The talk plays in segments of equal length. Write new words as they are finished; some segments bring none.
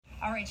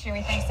All right,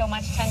 Sherry, thanks so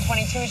much.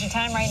 10:22 is your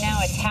time right now.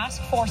 A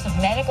task force of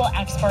medical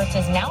experts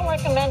is now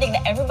recommending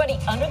that everybody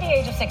under the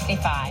age of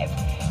 65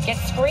 get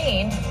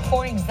screened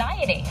for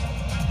anxiety.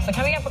 So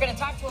coming up, we're going to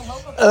talk to a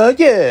local...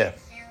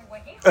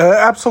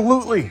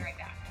 Absolutely.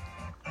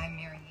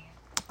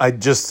 I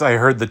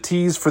heard the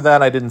tease for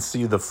that. I didn't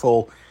see the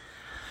full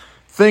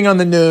thing on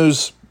the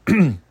news.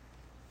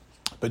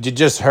 But you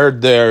just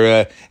heard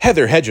there,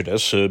 Heather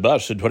Hedgertus,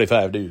 Boston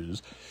 25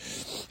 News.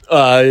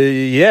 What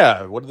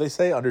did they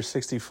say? Under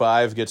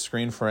 65, get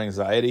screened for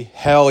anxiety?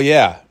 Hell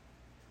yeah.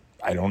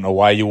 I don't know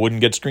why you wouldn't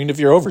get screened if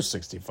you're over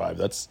 65.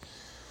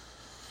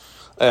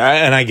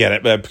 And I get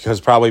it,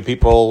 because probably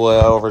people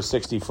over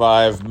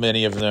 65,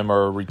 many of them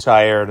are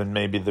retired, and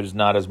maybe there's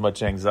not as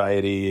much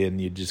anxiety,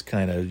 and you just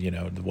kind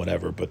of,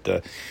 whatever.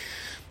 But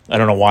I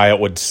don't know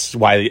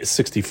why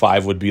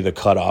 65 would be the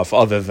cutoff,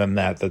 other than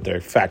that they're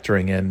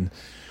factoring in,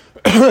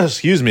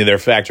 they're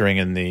factoring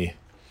in the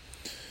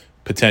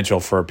potential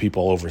for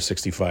people over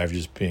 65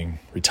 just being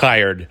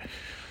retired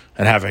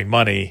and having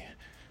money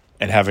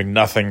and having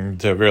nothing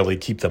to really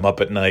keep them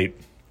up at night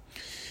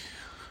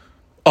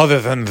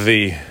other than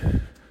the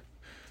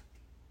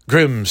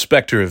grim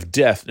specter of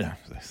death. No,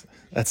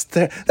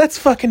 that's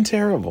fucking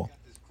terrible.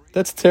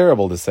 That's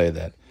terrible to say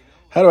that.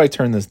 How do I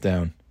turn this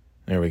down?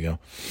 There we go.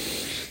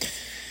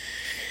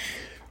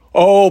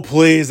 Oh,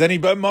 please.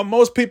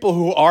 Most people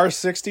who are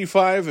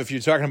 65, if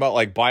you're talking about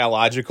like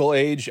biological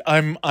age,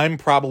 I'm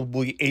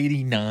probably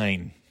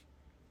 89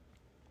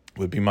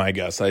 would be my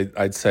guess.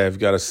 I'd say I've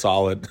got a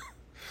solid...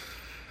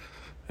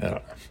 I don't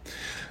know.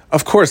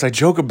 Of course, I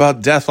joke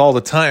about death all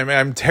the time.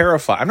 I'm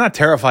terrified. I'm not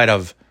terrified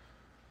of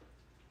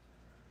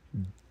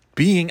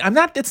being...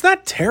 It's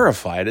not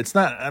terrified.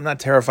 I'm not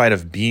terrified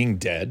of being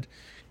dead,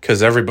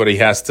 because everybody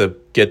has to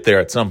get there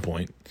at some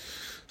point.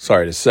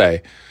 Sorry to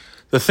say.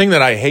 The thing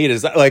that I hate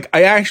is that,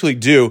 I actually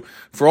do,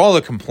 for all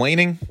the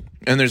complaining,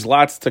 and there's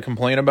lots to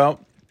complain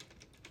about,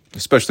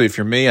 especially if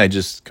you're me,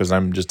 because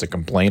I'm just a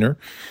complainer,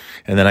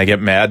 and then I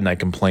get mad and I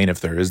complain if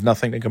there is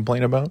nothing to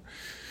complain about.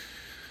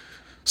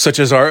 Such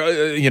as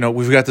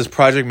we've got this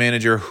project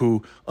manager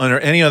who, under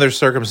any other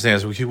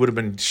circumstance, he would have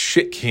been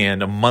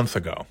shit-canned a month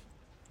ago,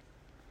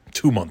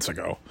 2 months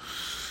ago.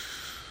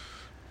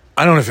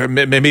 I don't know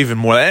if maybe even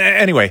more.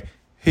 Anyway,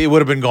 he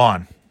would have been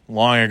gone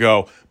long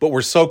ago, but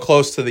we're so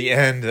close to the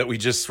end that we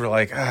just were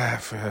like,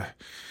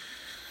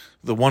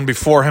 the one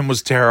before him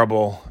was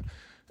terrible,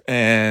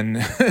 and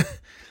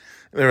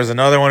there was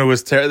another one who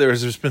was terrible.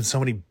 There's been so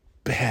many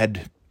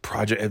bad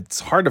projects.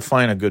 It's hard to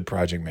find a good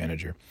project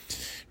manager.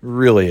 It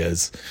really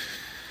is.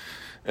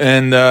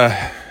 And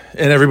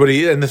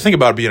everybody, and the thing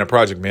about being a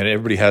project manager,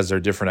 everybody has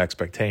their different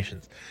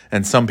expectations,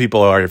 and some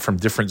people are from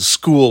different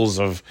schools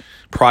of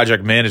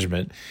project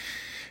management,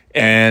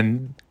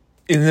 and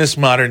in this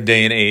modern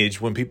day and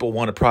age, when people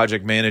want a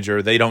project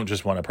manager, they don't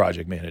just want a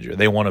project manager.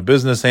 They want a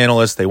business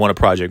analyst. They want a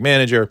project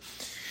manager.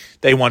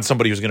 They want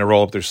somebody who's going to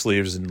roll up their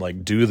sleeves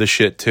and do the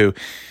shit too.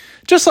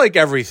 Just like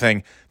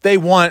everything, they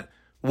want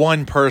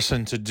one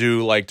person to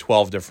do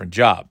 12 different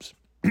jobs.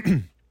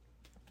 And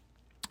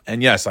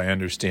yes, I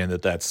understand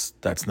that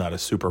that's not a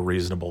super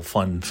reasonable,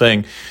 fun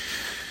thing.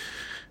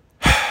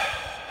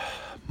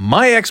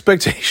 My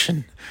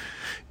expectation...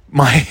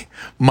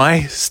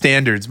 My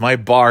standards, my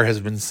bar has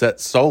been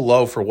set so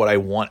low for what I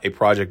want a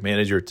project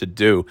manager to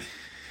do.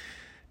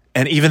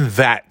 And even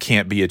that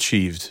can't be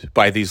achieved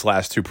by these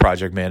last two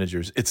project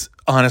managers. It's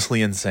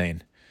honestly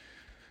insane.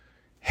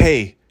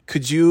 Hey,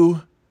 could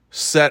you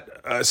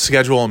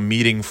schedule a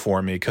meeting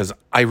for me? Because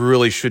I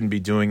really shouldn't be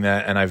doing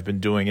that, and I've been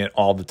doing it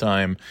all the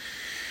time.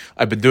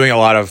 I've been doing a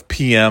lot of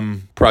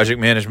PM,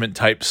 project management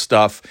type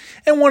stuff.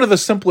 And one of the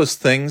simplest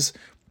things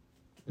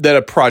that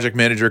a project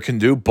manager can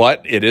do, but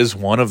it is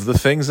one of the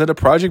things that a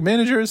project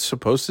manager is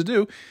supposed to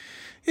do,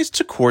 is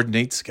to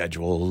coordinate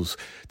schedules,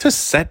 to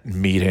set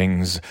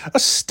meetings, a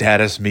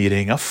status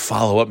meeting, a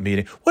follow-up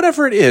meeting,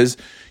 whatever it is,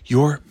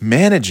 you're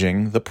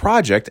managing the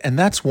project, and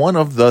that's one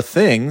of the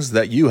things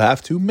that you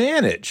have to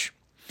manage.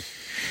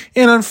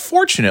 And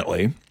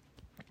unfortunately,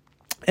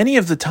 any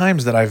of the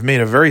times that I've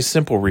made a very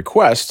simple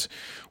request,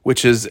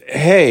 which is,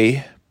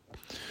 hey,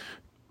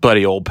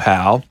 buddy old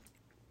pal,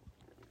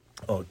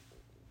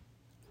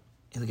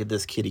 look at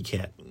this kitty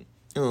cat.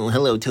 Oh,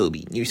 hello,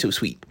 Toby. You're so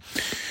sweet.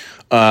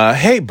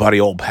 Hey, buddy,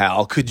 old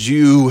pal, could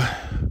you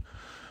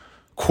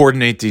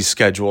coordinate these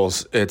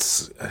schedules? We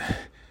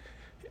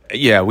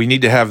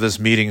need to have this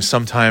meeting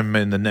sometime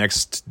in the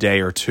next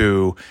day or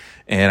two,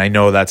 and I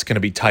know that's going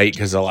to be tight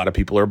because a lot of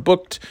people are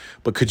booked,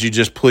 but could you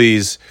just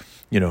please,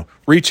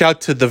 reach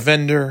out to the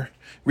vendor,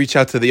 reach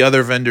out to the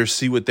other vendors,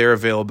 see what their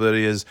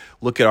availability is,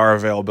 look at our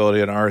availability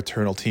and our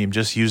internal team,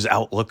 just use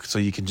Outlook so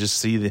you can just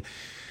see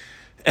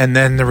and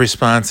then the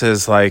response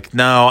is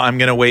no, I'm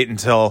going to wait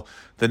until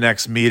the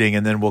next meeting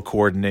and then we'll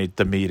coordinate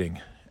the meeting.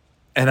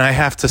 And I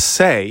have to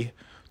say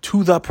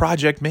to the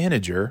project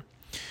manager,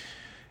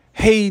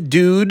 hey,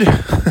 dude,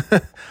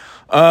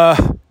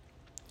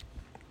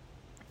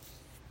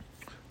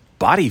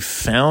 body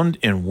found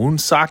in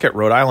Woonsocket,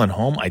 Rhode Island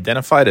home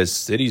identified as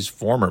city's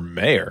former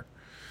mayor.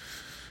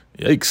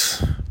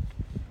 Yikes.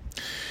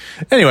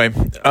 Anyway,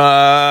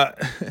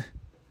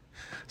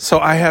 so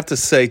I have to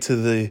say to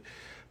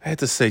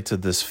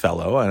this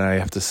fellow, and I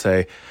have to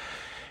say,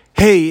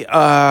 hey,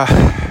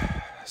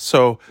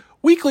 so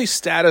weekly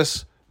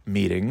status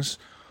meetings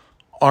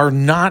are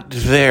not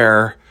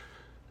there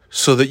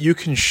so that you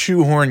can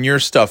shoehorn your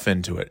stuff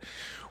into it.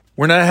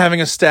 We're not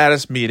having a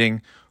status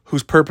meeting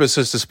whose purpose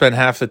is to spend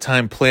half the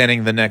time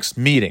planning the next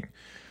meeting.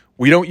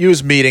 We don't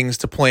use meetings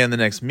to plan the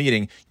next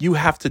meeting. You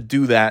have to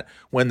do that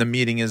when the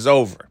meeting is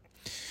over.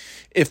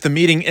 If the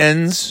meeting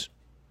ends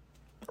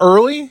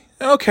early,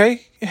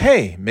 okay,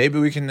 hey, maybe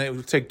we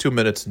can take 2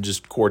 minutes and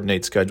just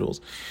coordinate schedules.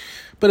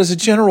 But as a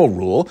general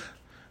rule,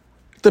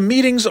 the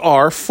meetings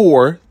are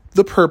for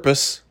the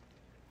purpose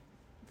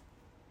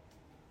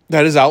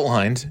that is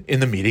outlined in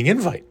the meeting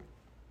invite.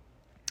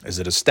 Is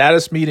it a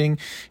status meeting?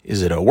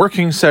 Is it a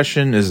working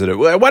session? Is it a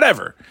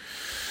whatever?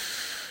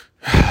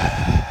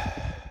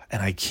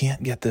 And I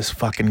can't get this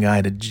fucking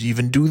guy to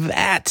even do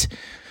that.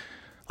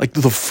 Like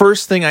the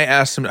first thing I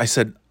asked him, I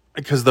said,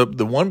 because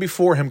the one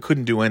before him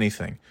couldn't do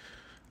anything.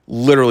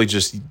 Literally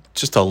just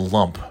a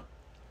lump.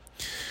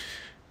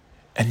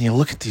 And you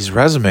look at these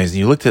resumes and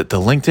you looked at the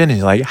LinkedIn and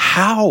you're like,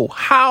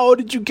 how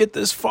did you get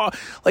this far?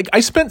 Like I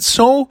spent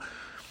so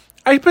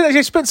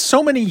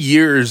many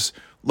years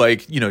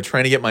like,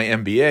 trying to get my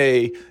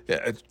MBA,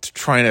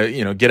 trying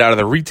to, get out of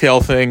the retail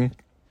thing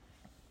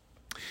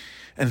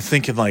and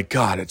thinking like,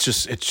 God, it's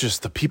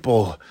just the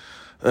people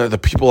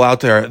out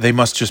there, they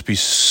must just be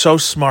so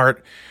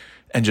smart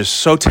and just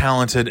so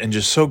talented and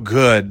just so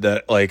good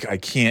that like I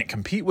can't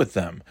compete with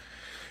them.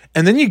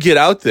 And then you get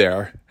out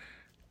there,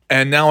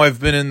 and now I've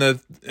been in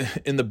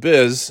the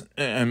biz,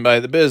 and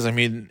by the biz I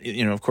mean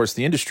of course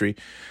the industry.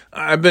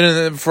 I've been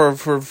in it for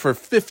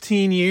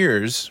 15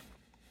 years.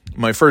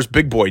 My first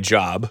big boy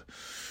job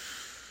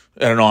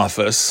at an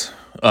office,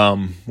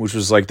 which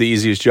was like the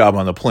easiest job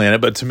on the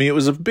planet, but to me it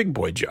was a big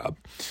boy job.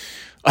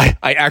 I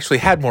actually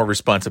had more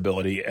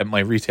responsibility at my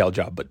retail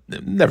job, but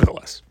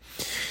nevertheless.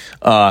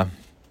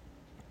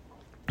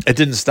 It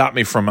didn't stop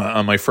me from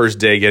on my first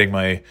day getting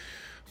my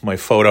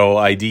photo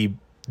ID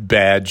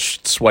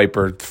badge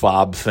swiper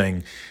fob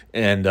thing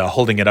and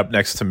holding it up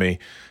next to me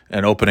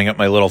and opening up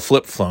my little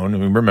flip phone. I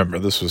mean, remember,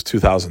 this was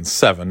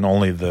 2007.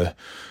 Only the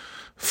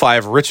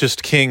 5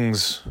 richest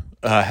kings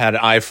had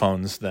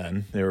iPhones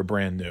then. They were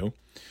brand new.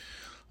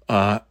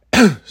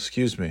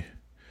 Excuse me.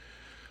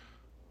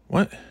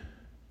 What?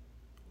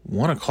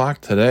 1:00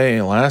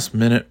 today, last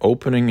minute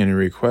opening, and he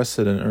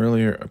requested an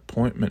earlier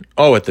appointment.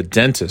 Oh, at the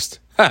dentist.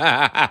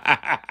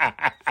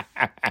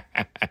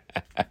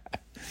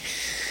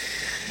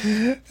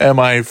 Am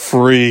I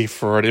free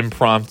for an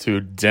impromptu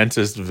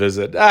dentist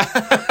visit?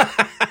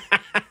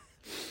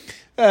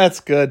 That's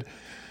good.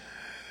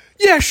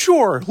 Yeah,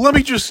 sure. Let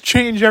me just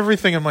change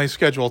everything in my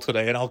schedule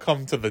today and I'll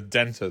come to the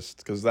dentist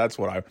because that's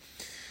what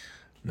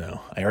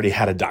No, I already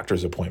had a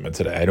doctor's appointment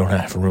today. I don't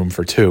have room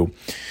for 2.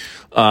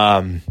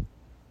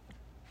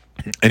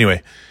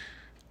 Anyway,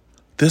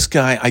 this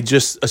guy,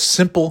 a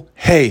simple,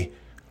 hey,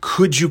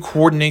 could you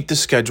coordinate the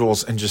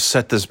schedules and just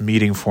set this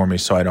meeting for me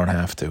so I don't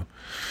have to?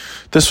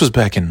 This was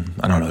back in,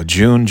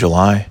 June,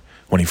 July,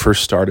 when he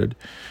first started.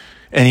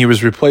 And he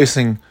was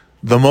replacing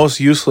the most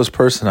useless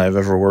person I've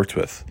ever worked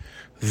with.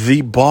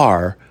 The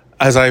bar,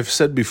 as I've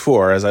said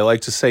before, as I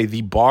like to say,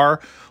 the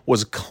bar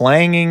was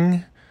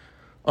clanging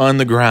on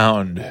the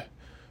ground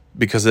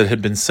because it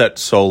had been set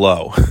so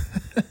low.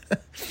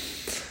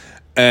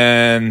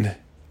 And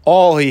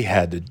all he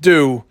had to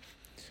do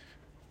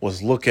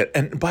was look at,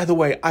 and by the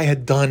way, I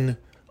had done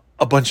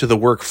a bunch of the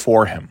work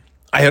for him.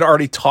 I had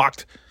already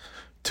talked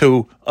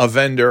to a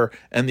vendor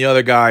and the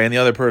other guy and the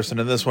other person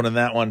and this one and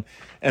that one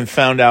and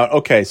found out,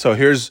 okay, so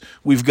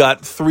we've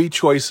got 3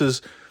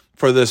 choices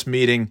for this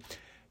meeting.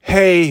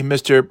 Hey,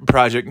 Mr.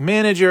 Project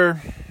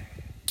Manager,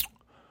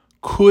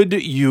 could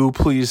you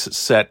please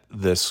set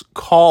this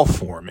call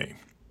for me?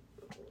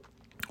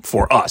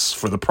 For us,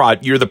 for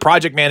you're the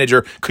project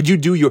manager. Could you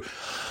do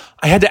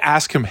I had to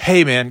ask him,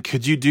 hey man,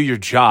 could you do your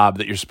job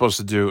that you're supposed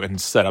to do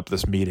and set up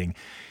this meeting?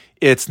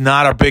 It's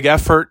not a big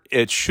effort.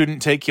 It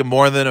shouldn't take you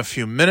more than a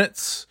few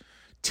minutes,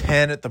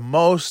 10 at the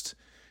most.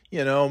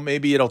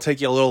 Maybe it'll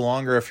take you a little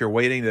longer if you're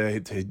waiting to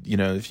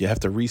if you have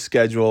to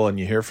reschedule and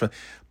you hear from,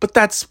 but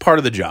that's part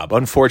of the job.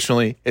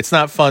 Unfortunately, it's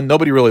not fun.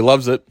 Nobody really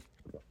loves it,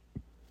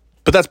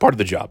 but that's part of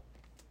the job.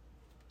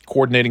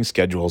 Coordinating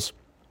schedules,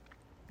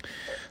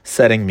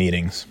 setting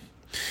meetings,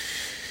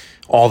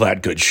 all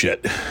that good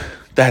shit.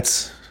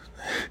 That's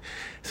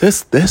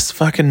this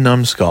fucking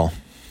numbskull.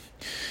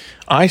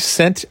 Like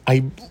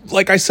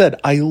I said,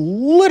 I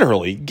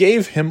literally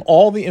gave him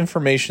all the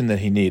information that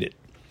he needed.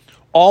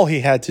 All he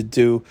had to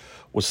do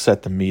was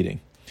set the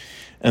meeting.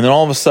 And then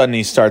all of a sudden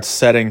I start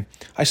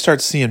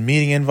seeing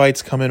meeting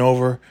invites coming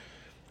over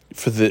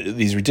for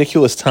these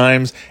ridiculous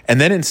times.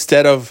 And then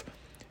instead of,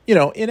 in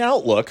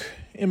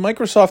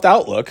Microsoft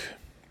Outlook,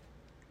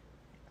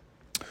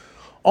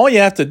 all you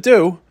have to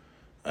do,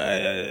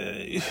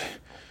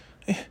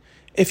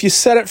 if you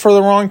set it for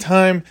the wrong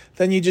time,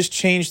 then you just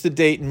change the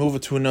date and move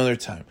it to another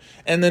time.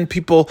 And then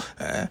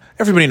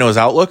everybody knows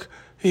Outlook.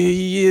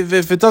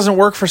 If it doesn't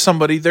work for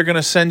somebody, they're going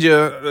to send you,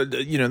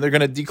 they're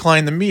going to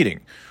decline the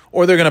meeting,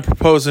 or they're going to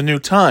propose a new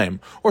time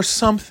or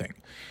something.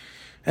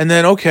 And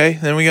then,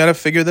 then we got to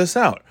figure this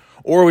out.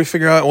 Or we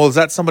figure out, well, is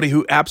that somebody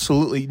who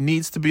absolutely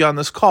needs to be on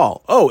this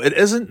call? Oh, it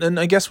isn't, and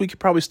I guess we could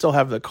probably still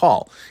have the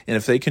call. And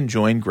if they can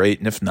join, great.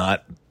 And if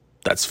not,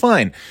 that's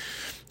fine.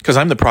 Because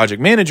I'm the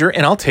project manager,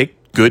 and I'll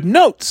take good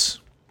notes.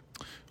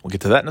 We'll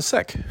get to that in a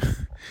sec.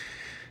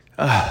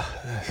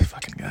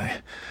 Fucking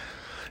guy.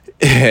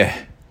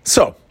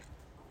 So,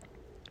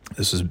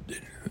 this is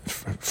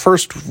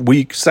first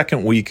week,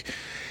 second week.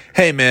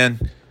 Hey,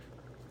 man,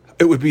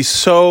 it would be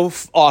so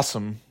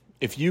awesome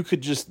if you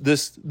could just,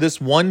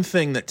 this one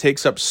thing that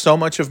takes up so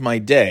much of my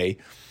day,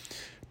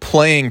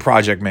 playing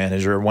project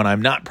manager when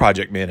I'm not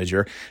project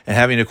manager and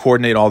having to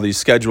coordinate all these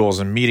schedules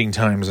and meeting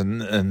times,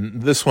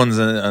 and this one's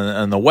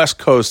on the West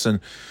Coast, and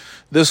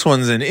this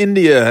one's in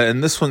India,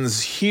 and this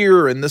one's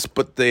here, and this,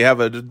 but they have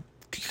a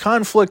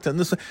conflict, and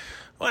this,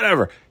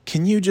 whatever.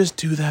 Can you just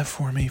do that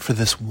for me for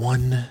this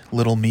one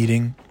little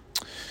meeting?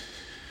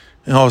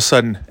 And all of a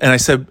sudden, and I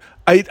said,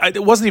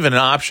 it wasn't even an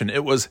option.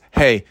 It was,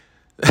 hey,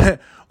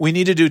 we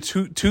need to do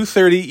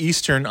 2:30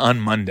 Eastern on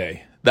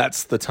Monday.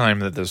 That's the time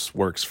that this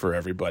works for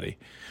everybody.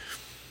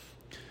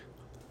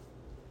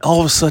 All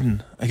of a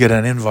sudden, I get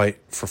an invite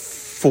for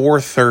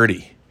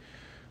 4:30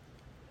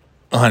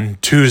 on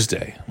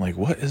Tuesday. I'm like,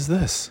 what is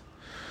this?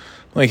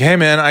 I'm like, hey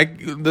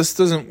man, this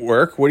doesn't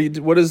work.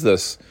 What is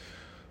this?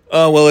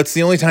 Well, it's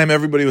the only time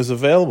everybody was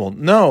available.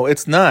 No,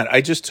 it's not.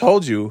 I just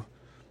told you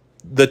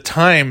the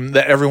time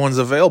that everyone's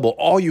available.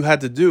 All you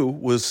had to do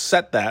was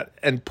set that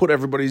and put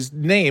everybody's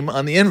name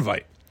on the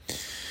invite.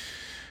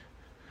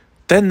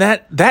 Then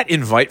that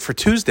invite for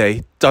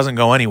Tuesday doesn't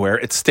go anywhere.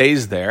 It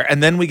stays there.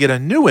 And then we get a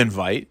new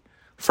invite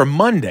for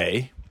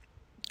Monday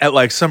at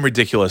like some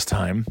ridiculous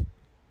time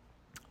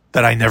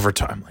that I never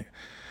time.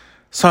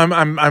 So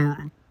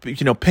I'm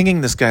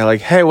pinging this guy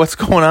like, hey, what's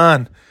going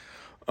on?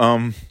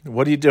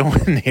 What are you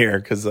doing here?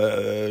 Because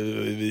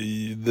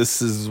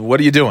this is,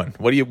 what are you doing?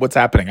 What's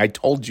happening? I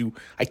told you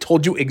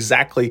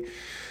exactly.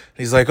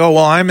 He's like, oh,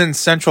 well, I'm in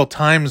Central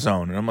Time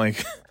Zone. And I'm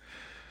like,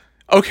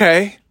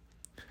 okay.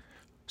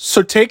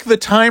 So take the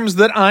times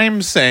that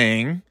I'm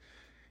saying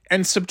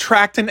and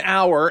subtract an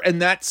hour,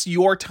 and that's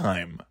your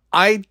time.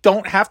 I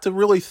don't have to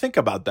really think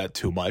about that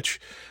too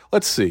much.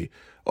 Let's see.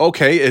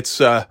 Okay,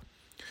 it's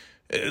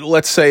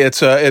let's say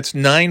it's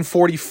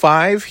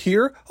 9:45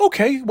 here.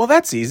 Okay, well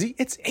that's easy.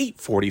 It's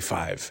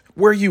 8:45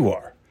 where you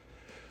are.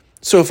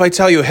 So if I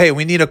tell you, hey,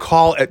 we need a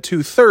call at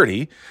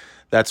 2:30,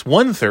 that's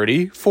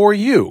 1:30 for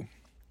you.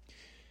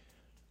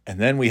 And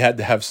then we had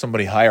to have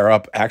somebody higher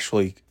up.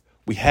 Actually,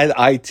 we had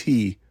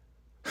IT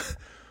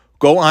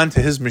go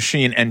onto his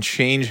machine and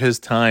change his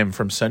time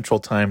from Central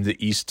Time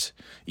to East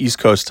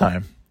Coast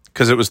time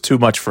because it was too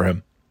much for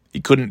him. He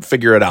couldn't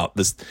figure it out.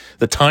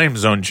 The time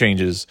zone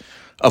changes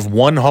of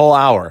one whole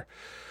hour.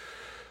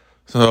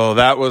 So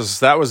that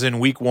was in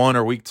week 1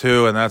 or week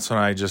 2, and that's when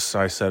I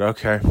said,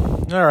 okay,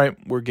 all right,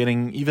 we're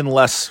getting even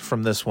less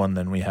from this one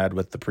than we had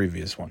with the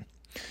previous one.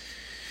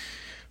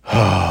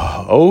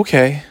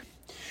 Okay.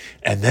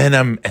 And then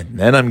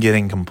I'm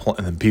getting complaints,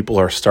 and then people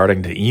are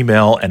starting to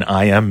email and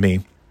IM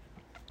me.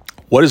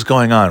 What is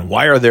going on?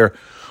 Why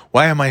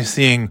am I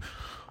seeing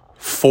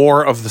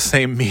 4 of the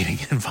same meeting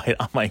invite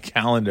on my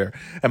calendar?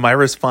 And my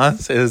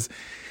response is,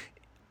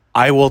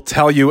 I will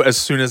tell you as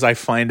soon as I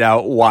find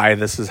out why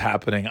this is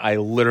happening. I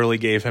literally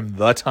gave him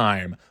the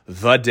time,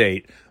 the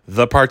date,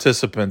 the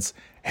participants.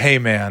 Hey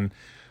man,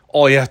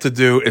 all you have to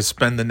do is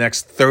spend the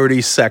next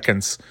 30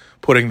 seconds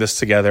putting this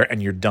together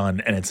and you're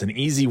done. And it's an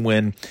easy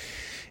win.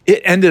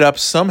 It ended up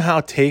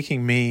somehow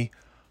taking me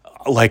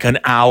like an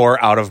hour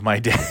out of my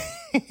day.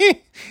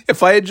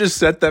 If I had just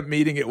set that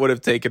meeting, it would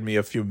have taken me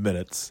a few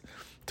minutes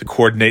to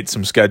coordinate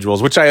some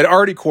schedules, which I had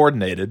already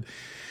coordinated.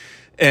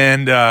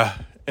 And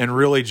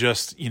really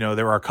just,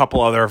 there were a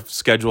couple other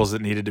schedules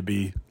that needed to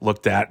be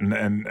looked at.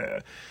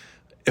 And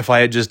if I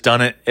had just done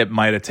it, it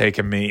might have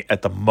taken me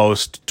at the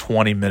most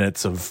 20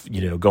 minutes of,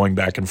 going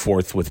back and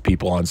forth with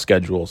people on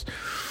schedules.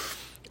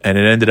 And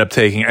it ended up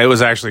it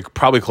was actually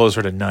probably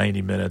closer to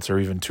 90 minutes or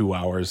even 2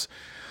 hours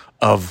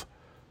of,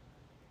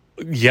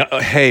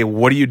 hey,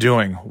 what are you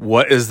doing?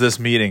 What is this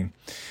meeting?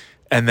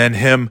 And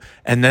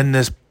then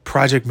this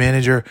project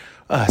manager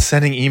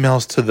sending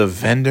emails to the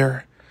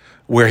vendor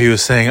where he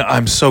was saying,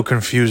 I'm so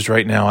confused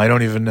right now. I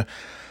don't even know.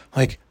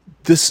 Like,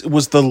 this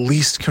was the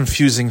least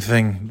confusing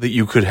thing that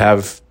you could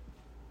have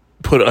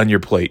put on your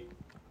plate.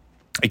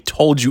 I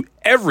told you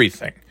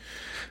everything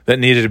that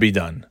needed to be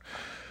done.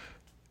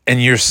 And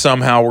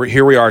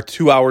here we are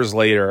 2 hours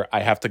later.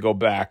 I have to go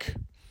back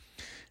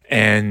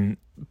and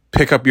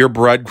pick up your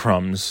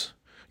breadcrumbs,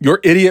 your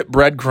idiot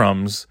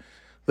breadcrumbs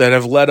that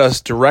have led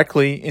us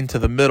directly into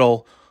the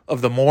middle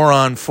of the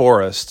moron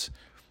forest.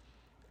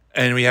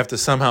 And we have to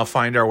somehow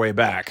find our way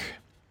back.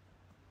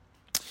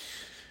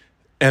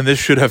 And this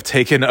should have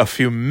taken a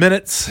few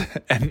minutes.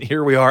 And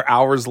here we are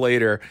hours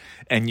later.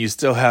 And you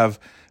still have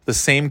the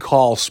same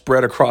call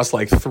spread across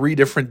like 3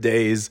 different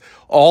days,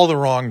 all the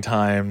wrong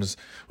times,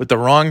 with the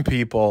wrong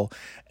people,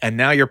 and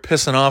now you're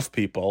pissing off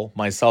people,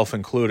 myself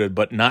included,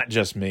 but not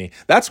just me.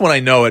 That's when I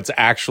know it's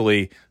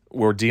actually,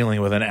 we're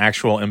dealing with an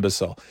actual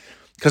imbecile.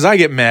 Because I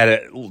get mad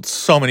at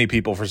so many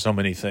people for so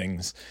many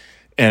things.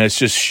 And it's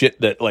just shit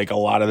that, like, a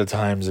lot of the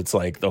times it's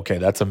like, okay,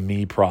 that's a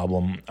me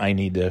problem. I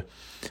need to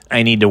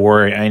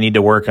worry. I need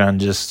to work on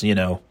just,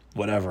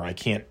 whatever. I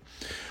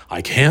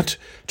can't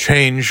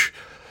change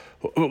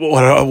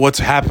what's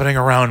happening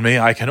around me.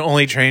 I can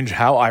only change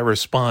how I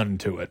respond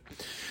to it.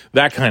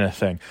 That kind of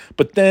thing.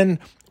 But then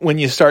when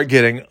you start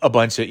getting a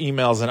bunch of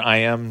emails and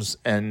IMs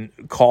and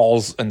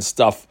calls and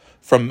stuff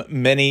from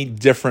many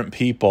different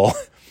people,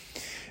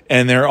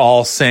 and they're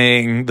all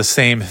saying the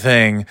same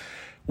thing,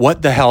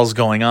 what the hell's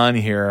going on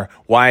here?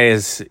 Why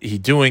is he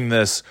doing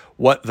this?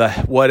 What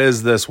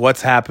is this?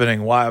 What's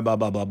happening? Why, blah,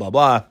 blah, blah, blah,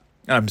 blah.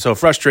 I'm so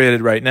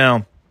frustrated right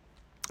now.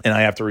 And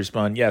I have to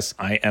respond, yes,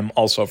 I am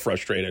also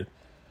frustrated.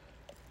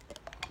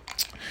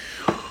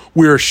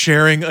 We're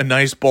sharing a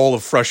nice bowl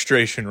of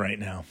frustration right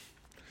now.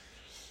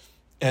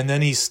 And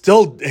then he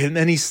still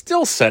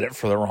set it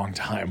for the wrong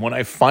time. When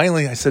I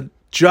said,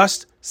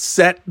 just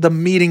set the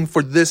meeting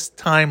for this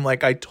time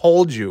like I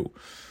told you.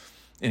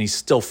 And he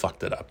still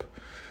fucked it up.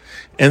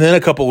 And then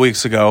a couple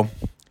weeks ago,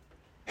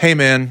 hey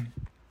man,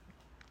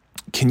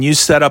 can you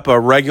set up a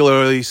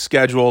regularly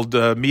scheduled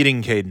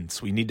meeting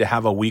cadence? We need to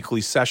have a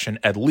weekly session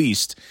at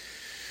least,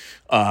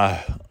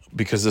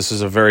 because this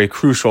is a very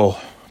crucial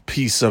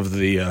piece of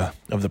the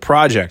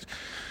project.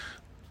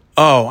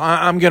 Oh,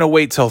 I'm gonna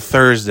wait till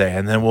Thursday,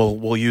 and then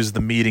we'll use the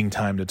meeting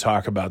time to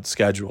talk about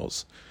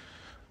schedules.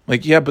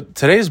 Like, yeah, but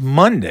today's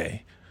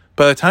Monday.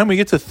 By the time we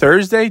get to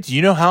Thursday, do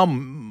you know how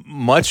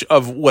much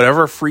of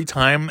whatever free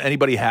time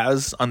anybody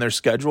has on their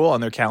schedule,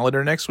 on their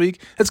calendar next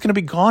week, it's going to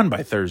be gone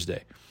by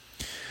Thursday?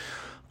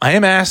 I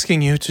am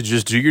asking you to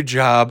just do your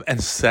job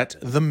and set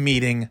the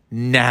meeting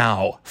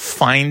now.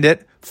 Find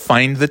it,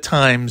 find the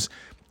times,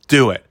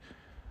 do it.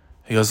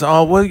 He goes,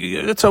 oh,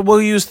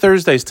 we'll use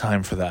Thursday's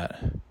time for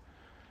that.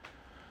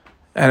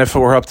 And if it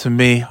were up to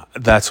me,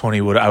 that's when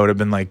I would have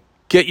been like,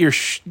 get your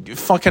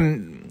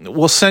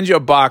we'll send you a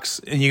box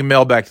and you can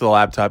mail back to the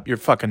laptop. You're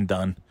fucking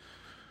done.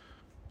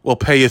 We'll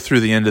pay you through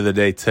the end of the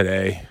day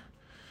today,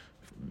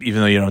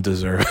 even though you don't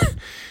deserve it.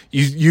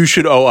 You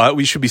should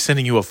we should be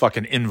sending you a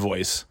fucking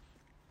invoice.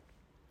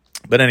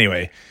 But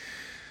anyway,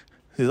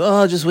 he's,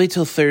 oh, just wait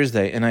till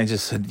Thursday. And I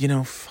just said,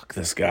 fuck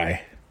this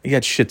guy. He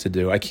got shit to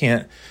do. I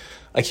can't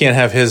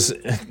have his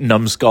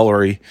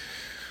numbskullery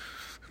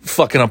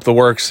fucking up the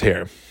works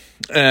here.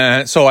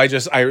 So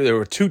there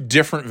were 2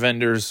 different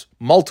vendors,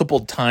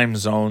 multiple time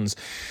zones.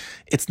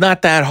 It's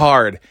not that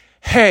hard.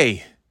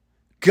 Hey,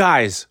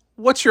 guys,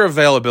 what's your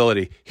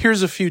availability?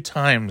 Here's a few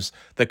times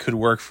that could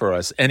work for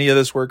us. Any of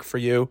this work for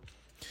you?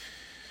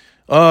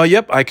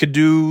 Yep, I could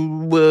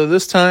do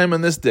this time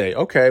and this day.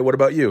 Okay, what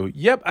about you?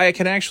 Yep, I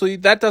can actually,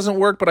 that doesn't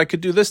work, but I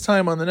could do this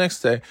time on the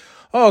next day.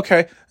 Oh,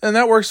 okay, and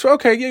that works.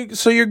 Okay,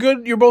 so you're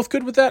good? You're both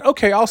good with that?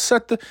 Okay, I'll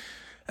set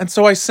and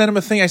so I sent him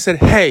a thing. I said,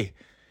 hey,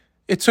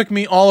 it took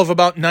me all of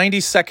about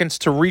 90 seconds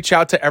to reach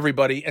out to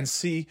everybody and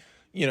see,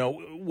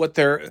 what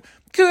they're,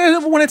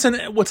 when it's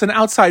an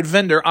outside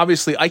vendor,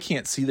 obviously I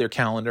can't see their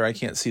calendar. I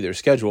can't see their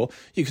schedule.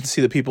 You can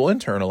see the people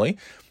internally.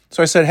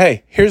 So I said,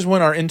 hey, here's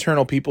when our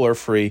internal people are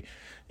free.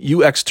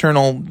 You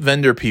external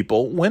vendor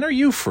people, when are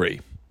you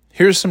free?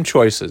 Here's some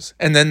choices.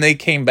 And then they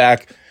came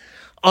back.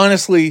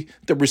 Honestly,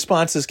 the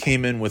responses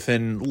came in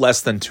within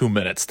less than 2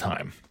 minutes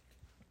time.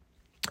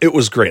 It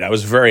was great. I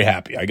was very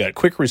happy. I got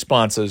quick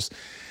responses.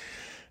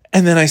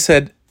 And then I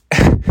said,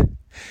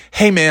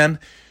 hey man,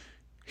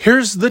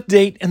 here's the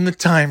date and the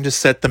time to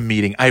set the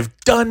meeting. I've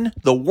done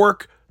the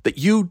work that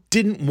you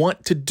didn't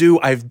want to do.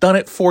 I've done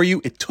it for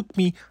you. It took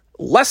me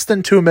less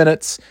than 2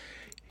 minutes.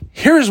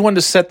 Here's when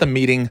to set the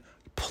meeting.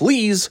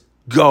 Please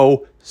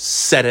go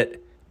set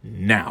it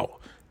now.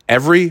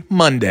 Every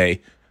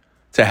Monday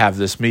to have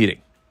this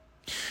meeting.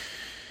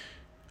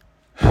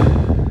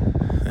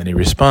 And he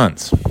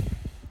responds,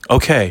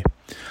 okay,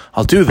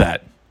 I'll do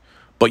that.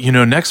 But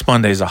next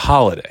Monday's a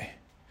holiday.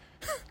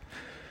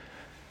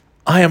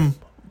 I am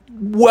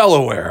well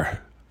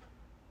aware,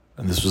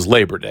 and this was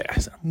Labor Day, I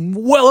said, I'm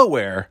well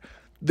aware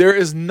there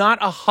is not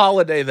a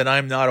holiday that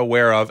I'm not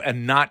aware of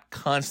and not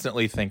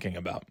constantly thinking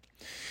about.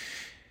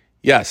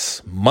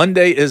 Yes,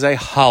 Monday is a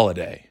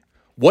holiday.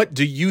 What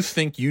do you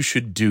think you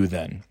should do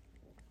then?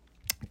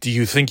 Do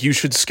you think you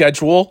should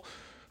schedule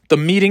the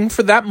meeting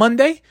for that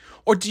Monday?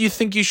 Or do you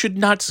think you should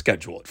not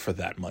schedule it for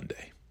that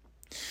Monday?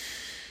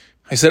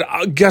 I said,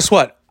 guess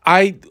what?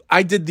 I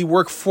did the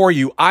work for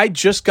you. I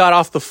just got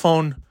off the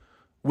phone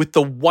with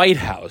the White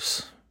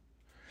House,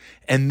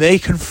 and they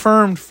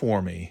confirmed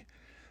for me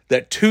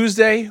that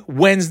Tuesday,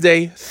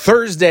 Wednesday,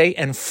 Thursday,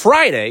 and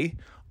Friday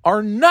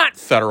are not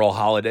federal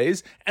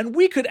holidays, and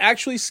we could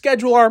actually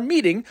schedule our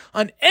meeting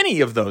on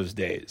any of those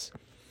days.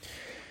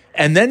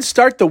 And then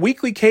start the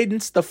weekly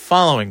cadence the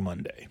following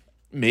Monday.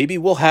 Maybe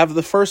we'll have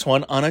the first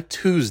one on a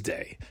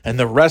Tuesday and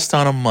the rest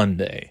on a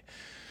Monday.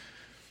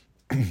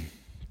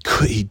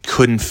 he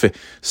couldn't fit.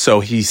 So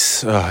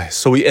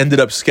we ended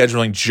up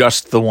scheduling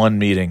just the one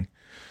meeting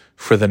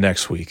for the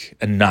next week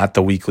and not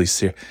the weekly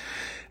series.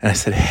 And I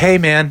said, hey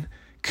man,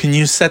 can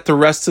you set the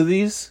rest of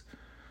these?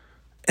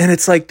 And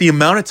it's like the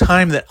amount of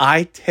time that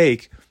I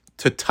take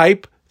to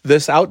type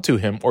this out to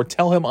him or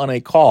tell him on a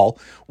call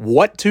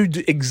what to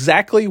do,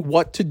 exactly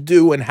what to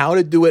do and how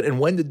to do it and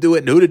when to do it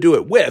and who to do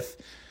it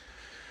with.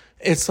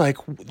 It's like,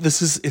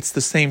 it's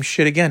the same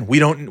shit again.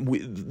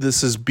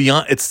 This is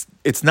beyond,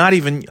 it's not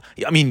even,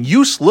 I mean,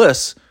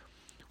 useless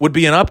would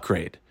be an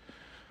upgrade.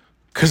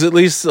 Because at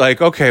least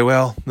like, okay,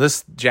 well,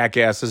 this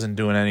jackass isn't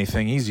doing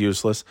anything. He's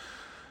useless.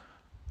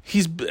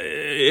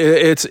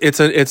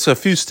 It's a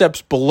few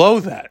steps below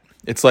that.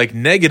 It's like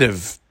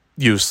negative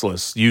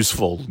useless,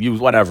 useful,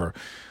 whatever.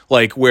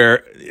 Like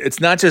where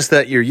it's not just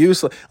that you're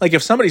useless. Like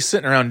if somebody's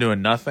sitting around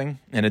doing nothing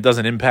and it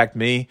doesn't impact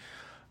me,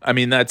 I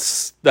mean,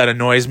 that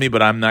annoys me,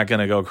 but I'm not going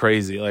to go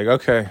crazy. Like,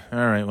 okay, all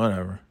right,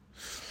 whatever.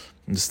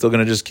 I'm still going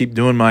to just keep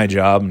doing my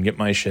job and get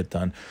my shit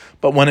done.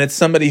 But when it's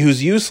somebody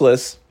who's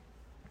useless,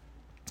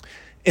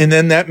 and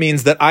then that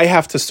means that I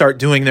have to start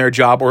doing their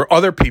job, or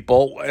other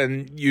people,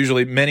 and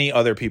usually many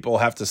other people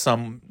have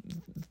to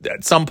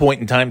at some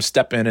point in time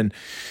step in and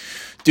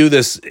do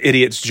this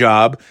idiot's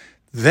job,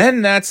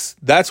 then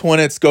that's when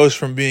it goes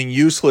from being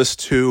useless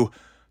to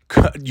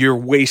you're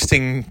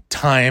wasting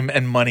time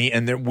and money,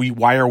 and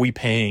why are we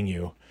paying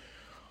you?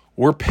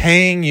 We're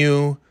paying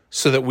you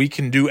so that we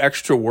can do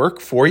extra work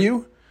for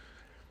you?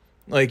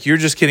 Like, you're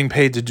just getting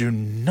paid to do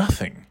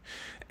nothing.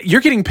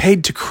 You're getting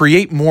paid to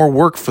create more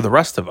work for the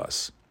rest of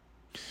us.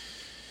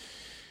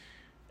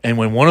 And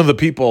when one of the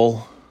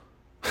people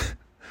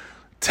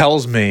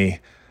tells me,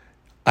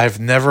 I've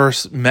never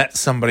met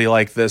somebody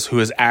like this who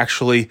is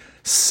actually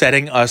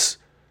setting us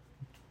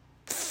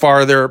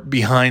farther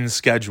behind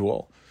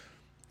schedule,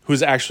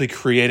 who's actually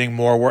creating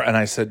more work. And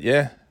I said,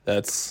 yeah,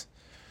 that's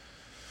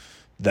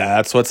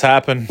what's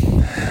happened.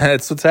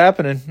 That's what's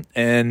happening.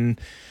 And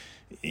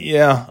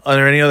yeah,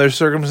 under any other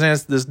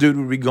circumstance, this dude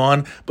would be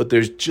gone. But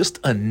there's just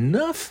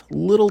enough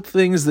little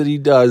things that he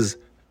does,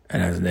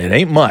 and it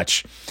ain't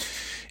much.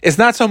 It's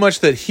not so much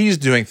that he's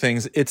doing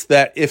things. It's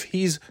that if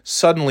he's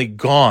suddenly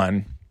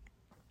gone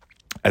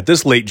at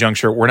this late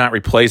juncture, we're not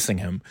replacing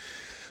him.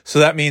 So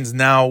that means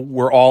now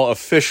we're all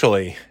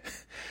officially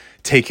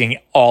taking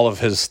all of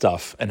his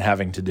stuff and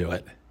having to do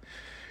it,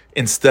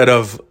 instead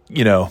of,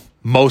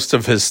 most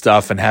of his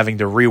stuff and having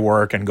to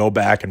rework and go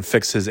back and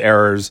fix his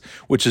errors,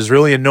 which is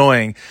really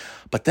annoying.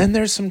 But then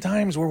there's some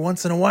times where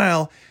once in a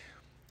while,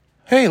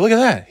 hey, look at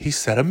that. He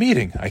set a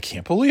meeting. I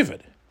can't believe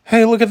it.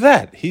 Hey, look at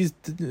that.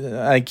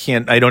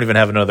 I don't even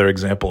have another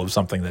example of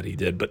something that he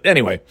did. But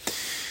anyway,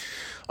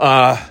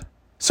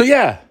 so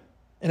yeah.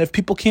 And if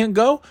people can't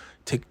go,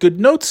 take good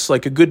notes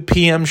like a good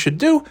PM should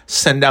do.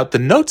 Send out the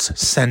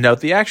notes, send out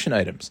the action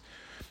items.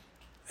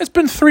 It's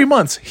been 3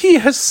 months. He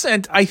has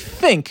sent, I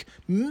think,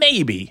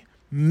 maybe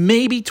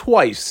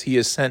twice he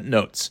has sent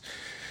notes.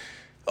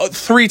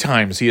 3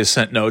 times he has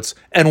sent notes.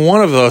 And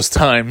one of those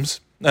times,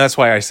 that's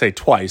why I say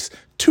twice,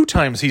 2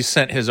 times he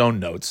sent his own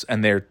notes,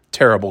 and they're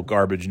terrible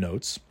garbage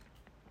notes.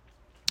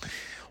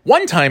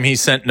 1 time he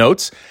sent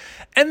notes,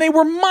 and they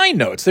were my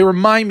notes. They were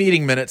my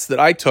meeting minutes that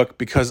I took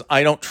because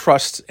I don't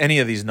trust any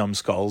of these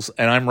numbskulls,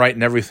 and I'm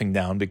writing everything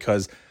down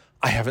because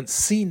I haven't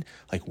seen,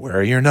 like, where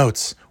are your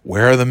notes?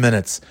 Where are the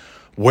minutes?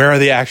 Where are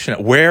the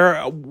action?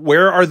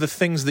 Where are the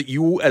things that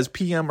you as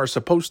PM are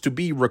supposed to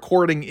be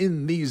recording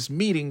in these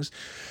meetings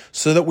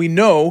so that we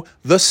know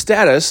the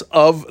status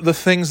of the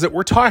things that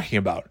we're talking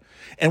about?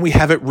 And we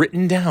have it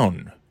written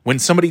down. When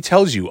somebody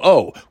tells you,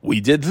 oh,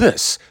 we did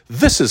this.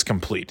 This is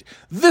complete.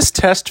 This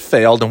test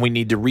failed and we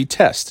need to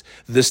retest.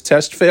 This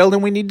test failed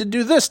and we need to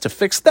do this to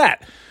fix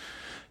that.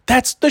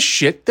 That's the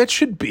shit that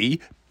should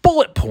be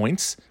bullet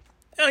points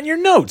on your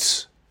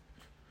notes.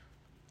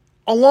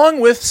 Along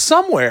with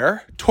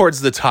somewhere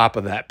towards the top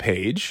of that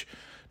page,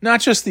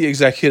 not just the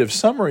executive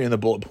summary and the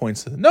bullet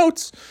points of the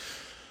notes,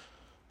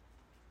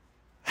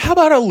 how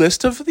about a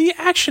list of the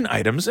action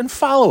items and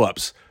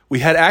follow-ups? We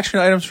had action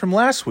items from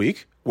last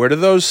week. Where do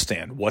those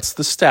stand? What's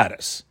the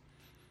status?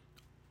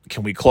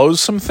 Can we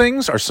close some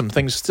things? Are some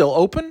things still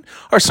open?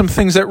 Are some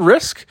things at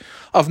risk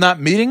of not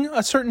meeting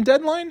a certain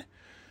deadline?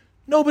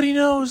 Nobody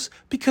knows,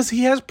 because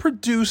he has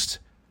produced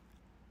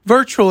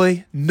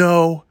virtually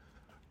no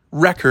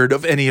record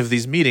of any of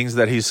these meetings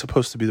that he's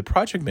supposed to be the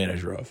project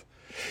manager of.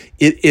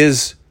 It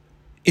is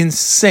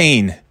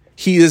insane.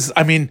 He is,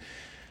 you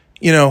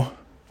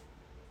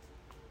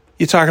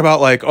talk about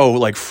like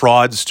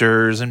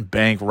fraudsters and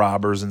bank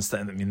robbers and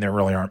stuff. I mean, there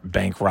really aren't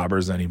bank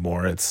robbers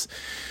anymore. It's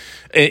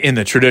in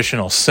the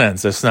traditional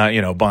sense. It's not,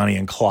 Bonnie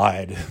and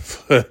Clyde,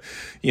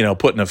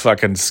 putting a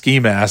fucking ski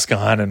mask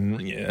on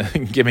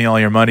and give me all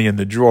your money in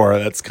the drawer.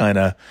 That's kind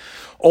of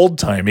old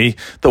timey.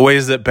 The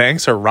ways that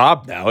banks are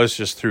robbed now is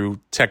just through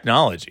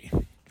technology.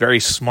 Very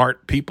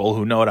smart people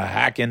who know how to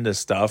hack into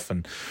stuff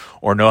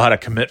or know how to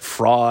commit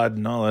fraud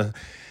and all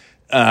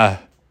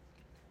that.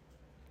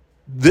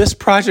 This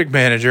project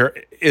manager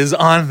is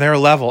on their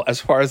level as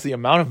far as the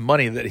amount of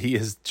money that he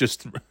is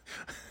just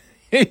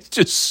He's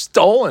just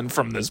stolen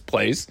from this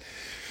place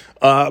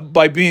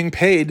by being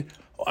paid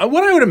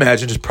what I would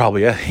imagine is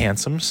probably a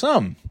handsome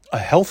sum, a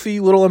healthy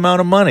little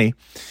amount of money,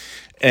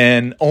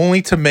 and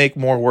only to make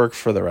more work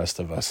for the rest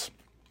of us.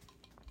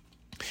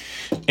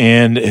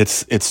 And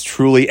it's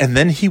truly, and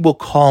then he will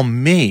call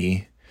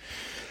me,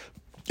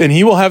 and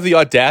he will have the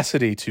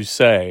audacity to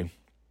say,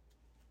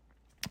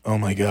 "Oh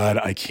my God,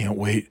 I can't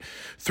wait.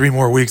 3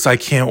 more weeks. I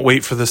can't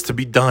wait for this to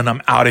be done.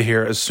 I'm out of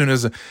here. As soon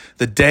as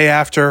the day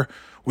after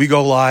we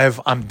go live,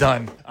 I'm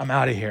done. I'm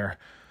out of here."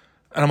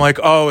 And I'm like,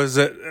 "Oh, is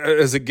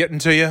it getting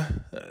to you?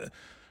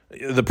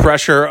 The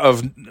pressure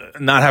of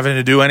not having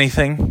to do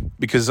anything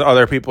because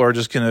other people are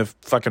just going to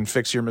fucking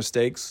fix your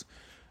mistakes?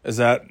 Is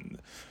that,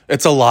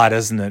 it's a lot,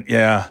 isn't it?"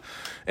 Yeah.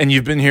 And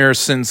you've been here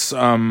since,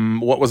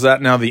 what was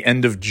that now? The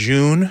end of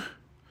June.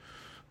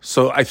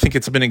 So I think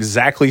it's been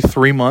exactly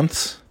 3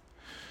 months.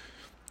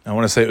 I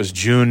want to say it was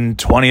June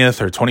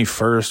 20th or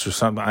 21st or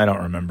something. I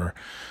don't remember.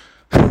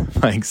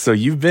 Like, so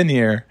you've been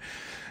here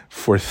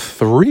for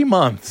 3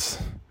 months.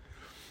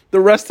 The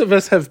rest of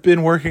us have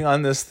been working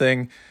on this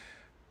thing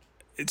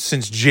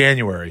since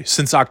January,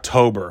 since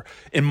October.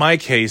 In my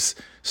case,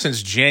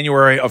 since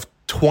January of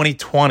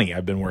 2020,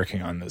 I've been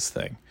working on this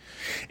thing.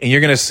 And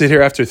you're going to sit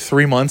here after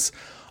 3 months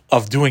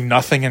of doing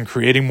nothing and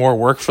creating more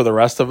work for the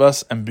rest of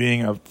us and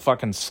being a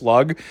fucking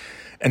slug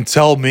and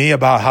tell me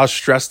about how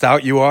stressed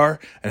out you are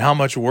and how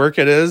much work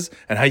it is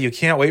and how you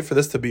can't wait for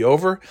this to be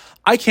over.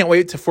 I can't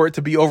wait for it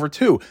to be over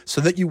too,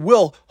 so that you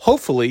will,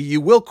 hopefully, you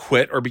will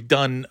quit or be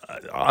done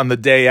on the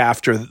day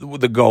after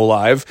the go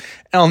live,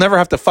 and I'll never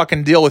have to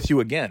fucking deal with you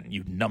again,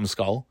 you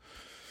numbskull.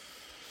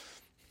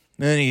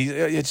 And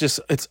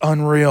it's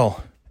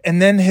unreal.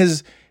 And then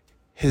his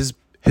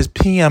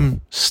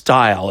PM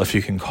style, if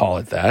you can call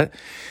it that,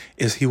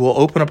 is he will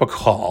open up a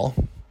call,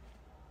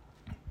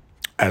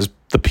 as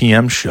the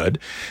PM should,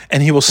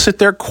 and he will sit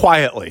there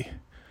quietly,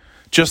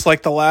 just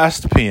like the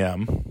last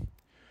PM,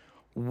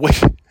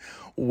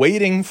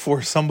 waiting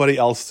for somebody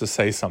else to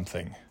say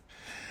something.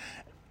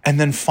 And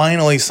then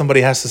finally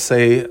somebody has to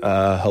say,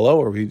 hello,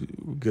 are we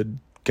good?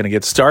 Gonna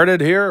get started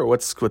here? Or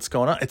what's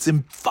going on? It's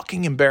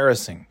fucking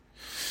embarrassing.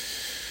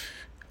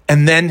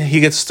 And then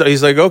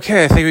he's like,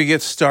 okay, I think we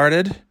get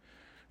started.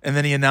 And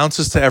then he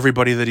announces to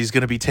everybody that he's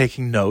going to be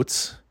taking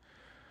notes,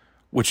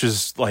 which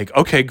is like,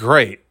 okay,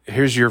 great.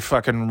 Here's your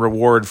fucking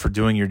reward for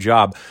doing your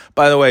job.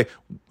 By the way,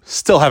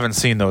 still haven't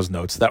seen those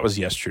notes. That was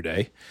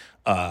yesterday.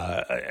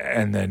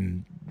 And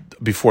then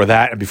before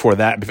that,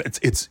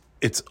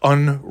 it's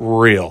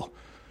unreal.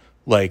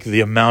 Like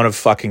the amount of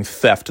fucking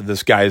theft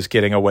this guy is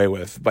getting away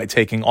with by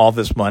taking all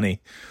this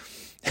money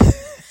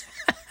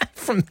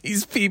from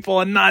these people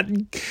and not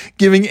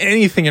giving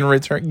anything in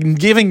return,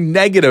 giving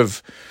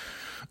negative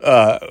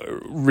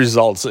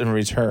results in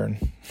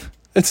return.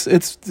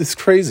 It's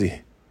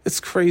crazy. It's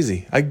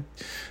crazy.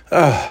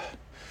 Yeah.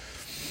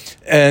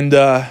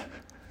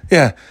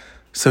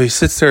 So he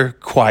sits there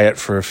quiet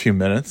for a few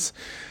minutes,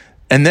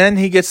 and then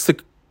he gets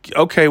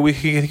okay, we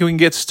can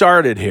get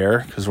started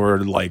here because we're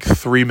like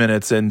 3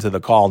 minutes into the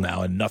call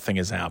now and nothing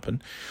has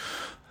happened.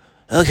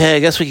 Okay, I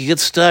guess we can get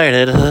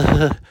started.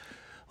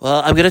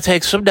 Well, I'm gonna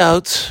take some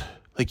notes.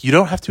 Like, you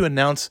don't have to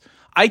announce.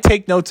 I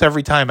take notes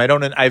every time.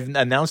 I've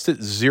announced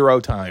it 0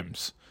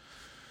 times.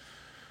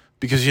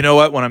 Because you know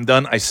what? When I'm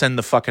done, I send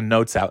the fucking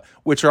notes out,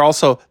 which are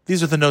also,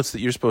 these are the notes that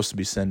you're supposed to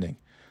be sending.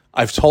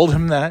 I've told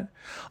him that.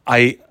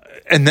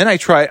 And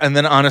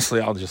then honestly,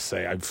 I'll just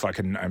say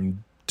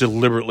I'm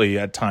deliberately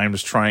at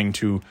times trying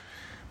to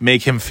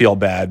make him feel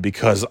bad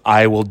because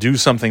I will do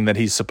something that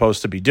he's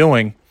supposed to be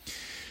doing.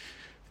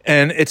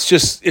 And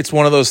it's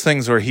one of those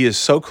things where he is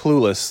so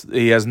clueless,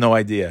 he has no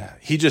idea.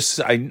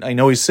 I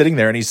know he's sitting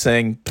there and he's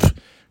saying,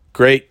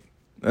 great,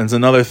 that's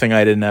another thing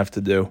I didn't have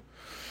to do.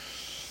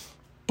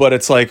 But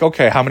it's like,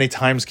 okay, how many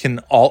times can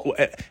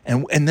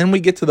and then we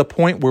get to the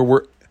point where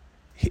we're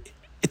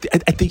at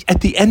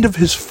the end of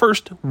his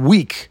first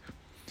week,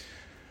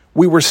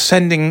 we were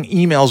sending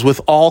emails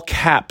with all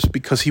caps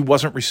because he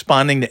wasn't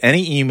responding to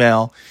any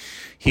email,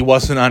 he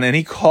wasn't on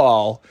any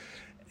call,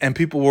 and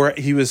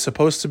he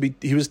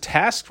was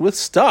tasked with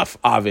stuff,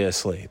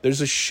 obviously.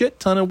 There's a shit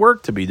ton of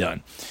work to be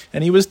done,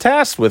 and he was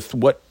tasked with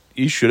what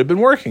he should have been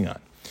working on.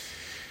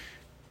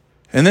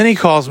 And then he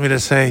calls me to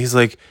say, he's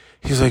like,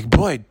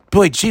 boy,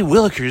 gee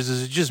willikers,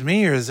 is it just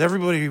me or is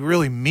everybody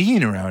really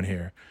mean around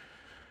here?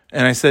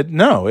 And I said,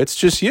 no, it's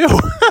just you.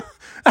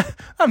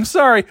 I'm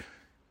sorry.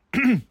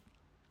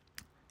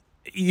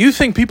 You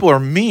think people are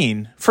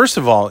mean. First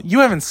of all, you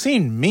haven't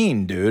seen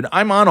mean, dude.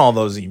 I'm on all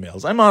those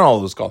emails. I'm on all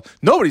those calls.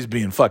 Nobody's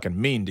being fucking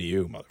mean to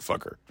you,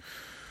 motherfucker.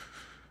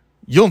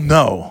 You'll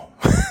know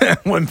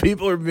when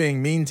people are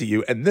being mean to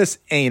you, and this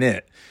ain't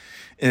it.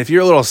 And if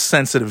your little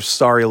sensitive,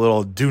 sorry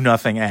little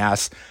do-nothing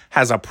ass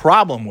has a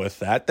problem with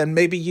that, then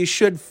maybe you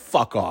should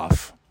fuck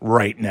off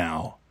right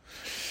now.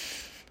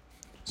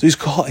 So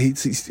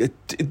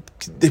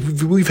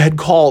we've had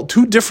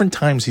 2 different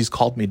times he's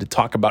called me to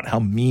talk about how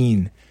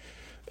mean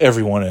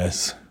everyone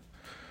is.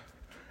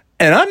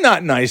 And I'm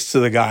not nice to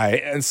the guy.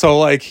 And so,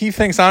 like, he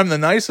thinks I'm the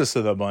nicest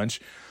of the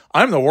bunch.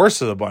 I'm the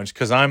worst of the bunch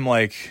because I'm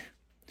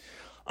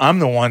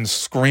the one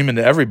screaming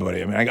to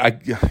everybody. I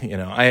mean,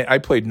 I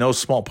played no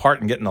small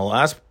part in getting the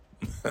last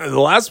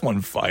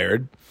one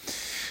fired.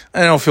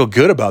 I don't feel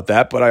good about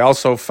that, but I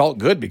also felt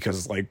good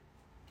because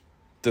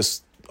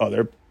this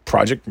other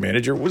project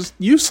manager was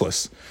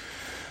useless.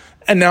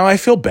 And now I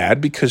feel bad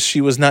because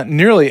she was not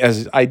nearly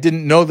I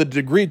didn't know the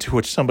degree to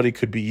which somebody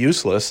could be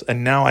useless,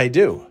 and now I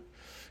do.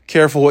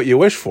 Careful what you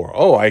wish for.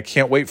 Oh, I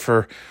can't wait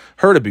for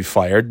her to be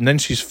fired, and then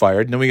she's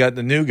fired, and then we got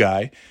the new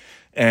guy,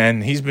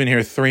 and he's been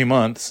here 3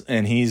 months,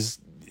 and he's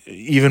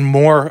even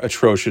more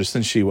atrocious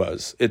than she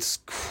was. It's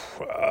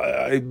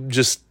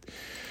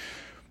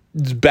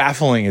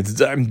baffling.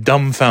 I'm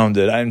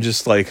dumbfounded. I'm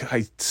just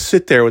I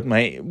sit there with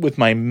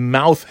my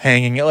mouth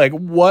hanging.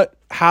 What?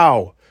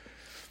 How?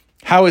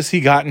 How has he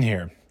gotten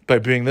here by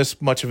being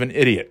this much of an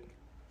idiot?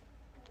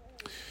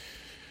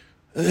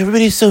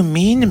 Everybody's so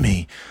mean to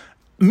me.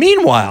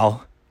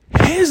 Meanwhile,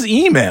 his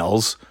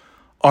emails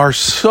are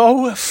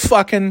so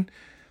fucking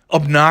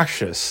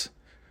obnoxious.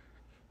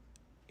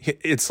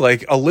 It's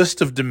like a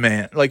list of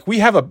demand. We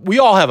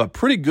all have a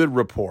pretty good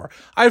rapport.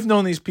 I've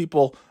known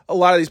a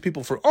lot of these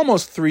people for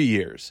almost 3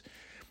 years.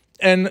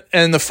 And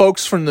the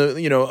folks from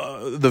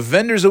the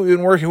vendors that we've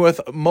been working with,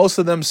 most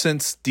of them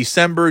since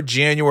December,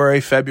 January,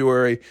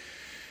 February.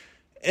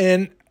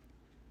 And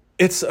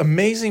it's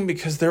amazing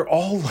because they're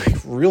all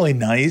really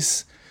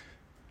nice.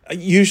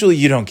 Usually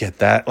you don't get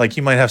that.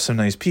 You might have some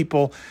nice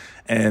people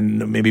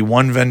and maybe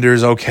one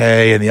vendor's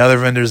okay and the other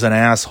vendor's an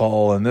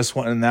asshole and this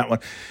one and that one.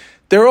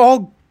 They're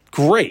all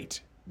great.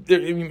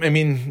 They're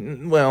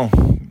all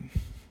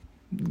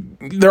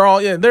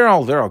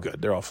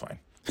good. They're all fine.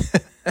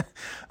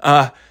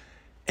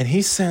 And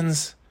he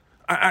sends,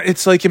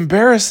 it's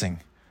embarrassing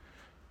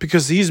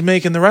because he's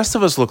making the rest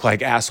of us look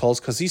like assholes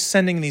because he's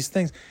sending these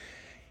things.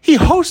 He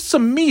hosts a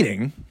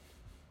meeting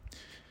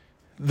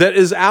that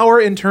is our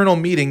internal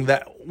meeting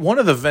that one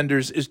of the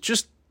vendors is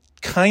just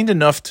kind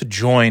enough to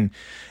join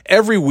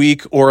every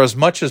week or as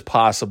much as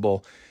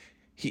possible.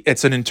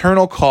 It's an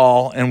internal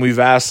call, and we've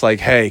asked,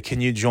 hey, can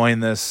you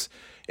join this?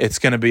 It's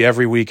going to be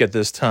every week at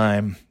this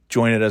time.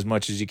 Join it as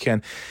much as you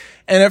can.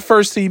 And at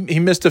first he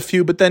missed a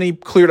few, but then he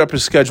cleared up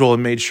his schedule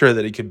and made sure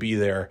that he could be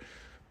there.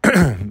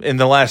 In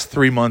the last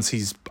 3 months,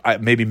 he's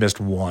maybe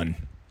missed one.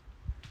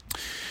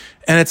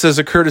 And it's as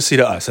a courtesy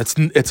to us.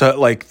 It's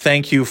a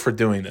thank you for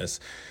doing this.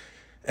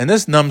 And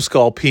this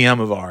numbskull PM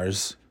of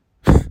ours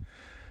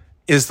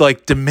is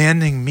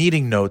demanding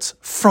meeting notes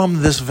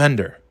from this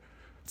vendor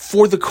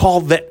for the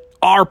call that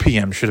our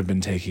PM should have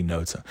been taking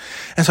notes on.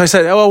 And so I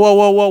said,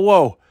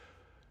 whoa.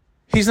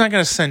 He's not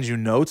going to send you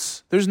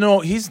notes.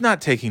 He's not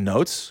taking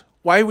notes.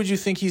 Why would you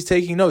think he's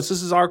taking notes?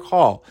 This is our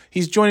call.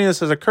 He's joining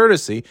us as a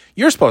courtesy.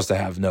 You're supposed to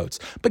have notes.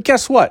 But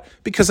guess what?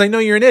 Because I know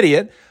you're an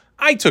idiot,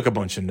 I took a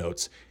bunch of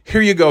notes.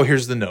 Here you go.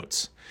 Here's the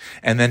notes.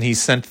 And then he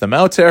sent them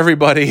out to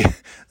everybody.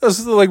 This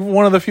is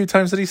one of the few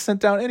times that he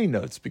sent out any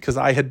notes because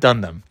I had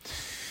done them.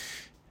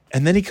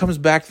 And then he comes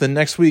back the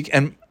next week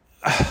and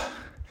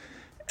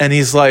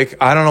he's I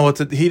don't know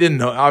he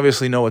didn't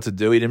obviously know what to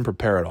do. He didn't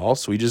prepare at all.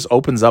 So he just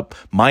opens up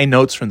my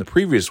notes from the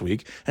previous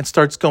week and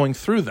starts going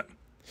through them.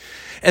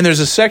 And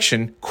there's a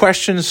section,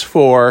 questions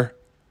for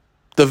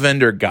the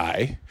vendor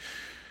guy.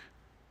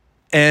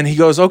 And he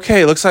goes,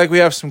 okay, looks like we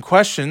have some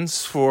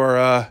questions for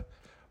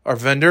our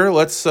vendor.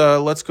 Let's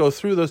go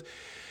through those.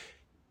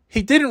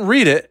 He didn't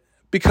read it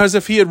because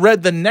if he had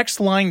read the next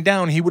line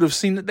down, he would have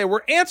seen that there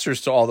were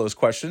answers to all those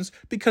questions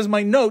because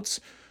my notes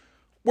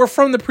were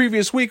from the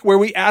previous week where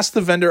we asked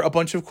the vendor a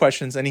bunch of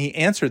questions and he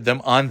answered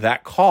them on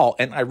that call.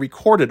 And I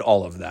recorded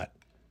all of that.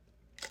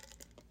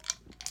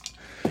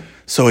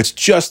 So it's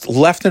just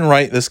left and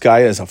right. This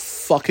guy is a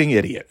fucking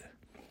idiot.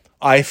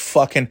 I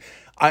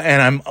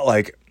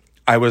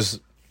was,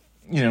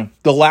 the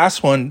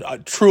last one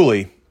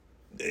truly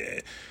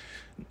it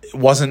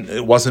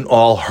wasn't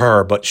all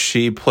her, but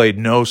she played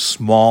no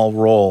small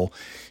role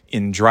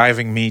in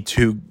driving me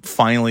to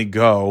finally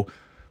go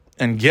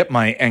and get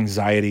my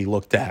anxiety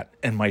looked at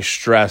and my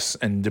stress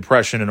and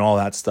depression and all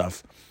that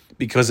stuff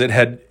because it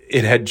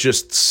had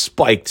just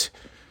spiked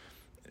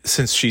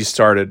since she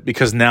started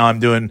because now I'm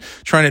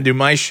trying to do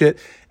my shit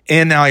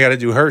and now I got to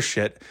do her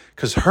shit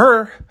because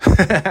her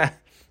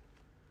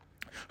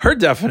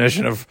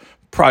definition of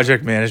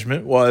project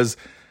management was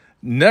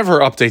never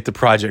update the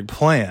project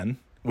plan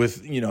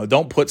with,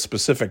 don't put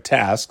specific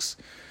tasks.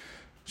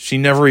 She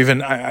never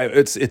even,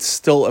 it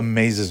still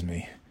amazes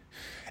me.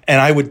 And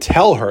I would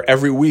tell her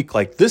every week,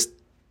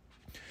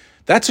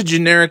 that's a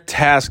generic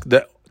task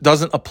that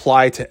doesn't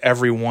apply to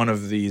every one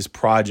of these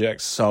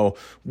projects. So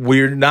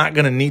we're not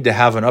going to need to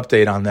have an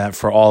update on that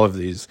for all of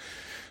these.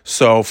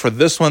 So for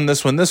this one,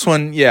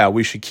 yeah,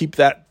 we should keep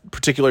that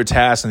particular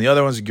task and the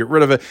other ones, get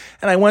rid of it.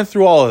 And I went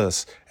through all of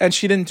this and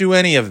she didn't do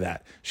any of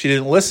that. She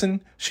didn't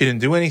listen. She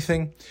didn't do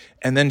anything.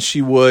 And then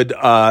she would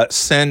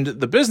send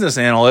the business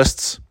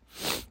analysts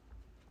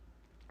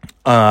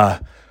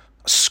a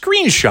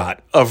screenshot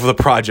of the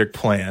project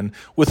plan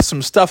with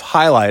some stuff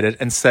highlighted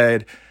and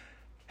said,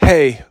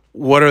 hey,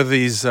 what are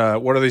these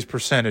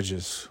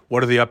percentages?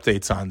 What are the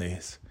updates on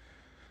these?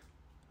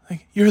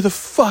 Like, you're the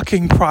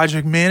fucking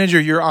project manager.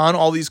 You're on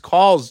all these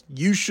calls.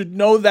 You should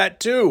know that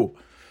too.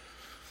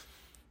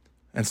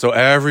 And so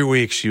every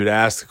week she would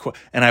ask,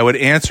 and I would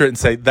answer it and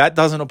say, that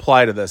doesn't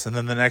apply to this. And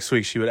then the next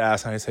week she would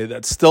ask, and I'd say,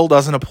 that still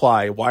doesn't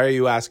apply. Why are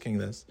you asking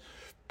this?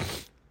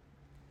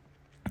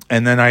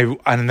 And then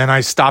I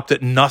stopped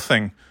at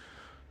nothing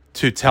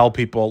to tell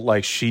people,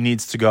 like, she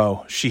needs to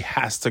go. She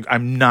has to.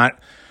 I'm not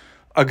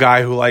a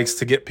guy who likes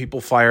to get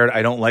people fired.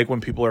 I don't like when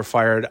people are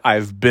fired.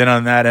 I've been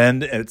on that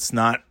end. It's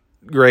not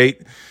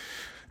great.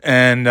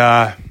 And,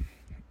 but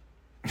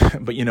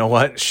you know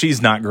what?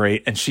 She's not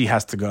great, and she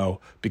has to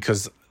go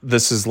because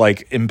this is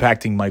like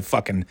impacting my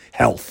fucking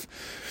health.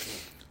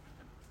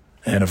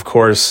 And of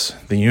course,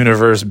 the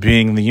universe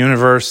being the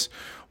universe,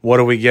 what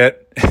do we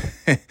get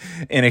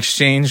in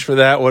exchange for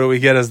that? What do we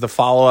get as the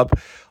follow-up?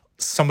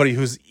 Somebody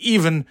who's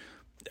even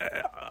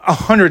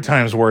 100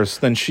 times worse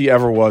than she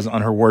ever was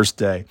on her worst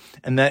day.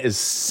 And that is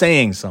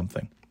saying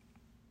something.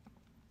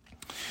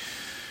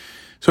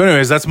 So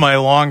anyways, that's my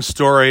long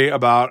story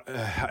about,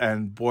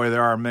 and boy,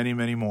 there are many,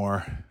 many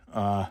more.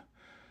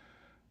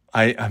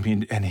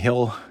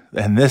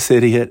 And this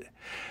idiot,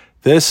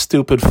 this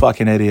stupid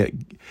fucking idiot,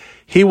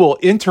 he will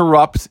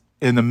interrupt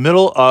in the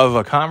middle of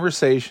a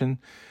conversation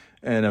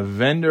and a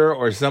vendor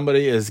or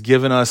somebody is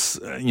giving us,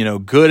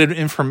 good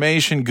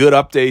information, good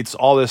updates,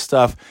 all this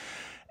stuff.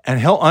 And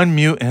he'll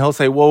unmute and he'll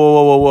say, whoa, whoa,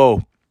 whoa, whoa,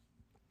 whoa.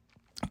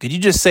 Could you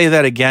just say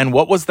that again?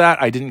 What was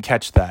that? I didn't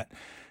catch that.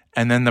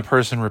 And then the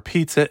person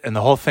repeats it and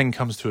the whole thing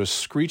comes to a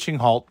screeching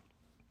halt.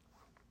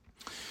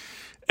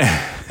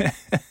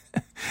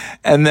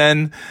 And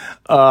then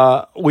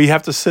we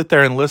have to sit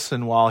there and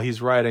listen while he's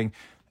writing.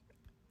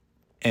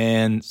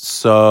 And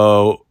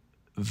so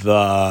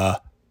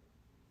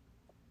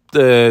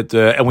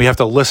and we have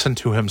to listen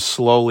to him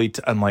slowly.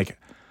 I'm like,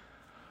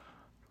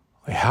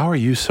 how are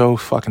you so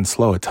fucking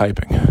slow at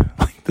typing?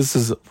 Like,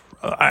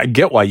 I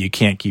get why you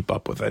can't keep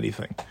up with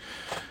anything.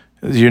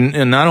 You're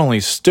not only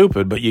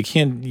stupid, but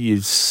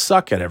you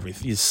suck at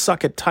everything. You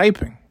suck at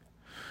typing.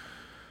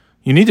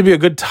 You need to be a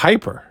good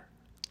typer.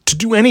 To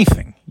do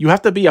anything, you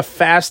have to be a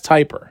fast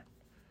typer.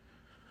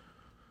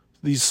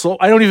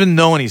 I don't even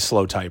know any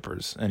slow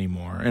typers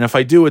anymore. And if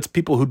I do, it's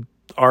people who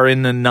are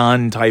in the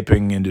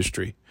non-typing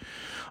industry.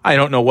 I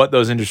don't know what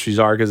those industries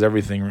are because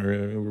everything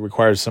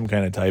requires some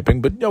kind of typing,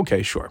 but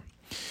okay, sure.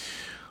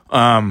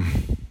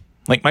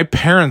 Like my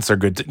parents are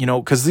good,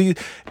 because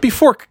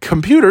before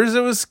computers,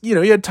 it was,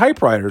 you had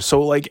typewriters. So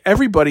like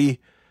pretty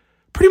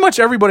much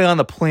everybody on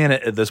the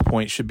planet at this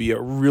point should be a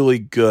really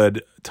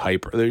good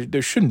typer.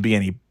 There shouldn't be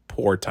any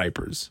poor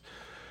typers.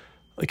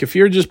 Like if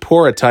you're just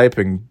poor at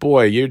typing,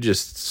 boy, you're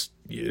just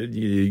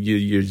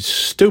you're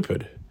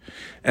stupid.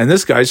 And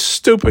this guy's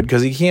stupid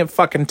because he can't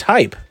fucking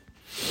type.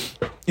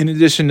 In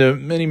addition to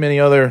many, many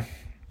other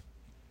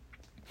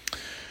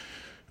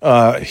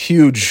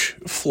huge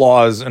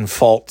flaws and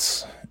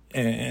faults.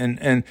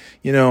 And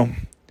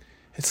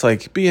it's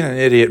like being an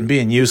idiot and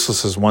being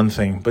useless is one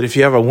thing, but if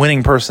you have a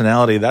winning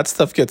personality, that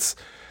stuff it's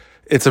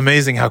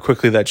amazing how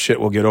quickly that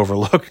shit will get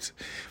overlooked.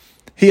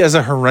 He has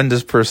a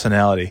horrendous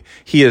personality.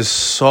 He is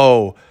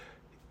so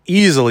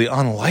easily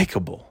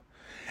unlikable.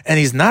 And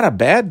he's not a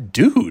bad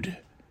dude,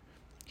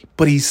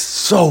 but he's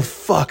so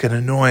fucking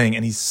annoying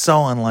and he's so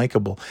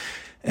unlikable.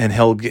 And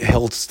he'll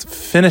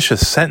finish a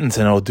sentence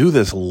and he'll do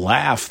this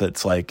laugh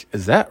that's like,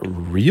 is that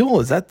real?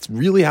 Is that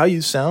really how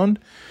you sound?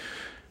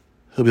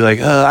 He'll be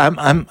like,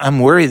 I'm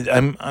worried.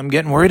 I'm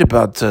getting worried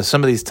about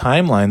some of these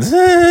timelines.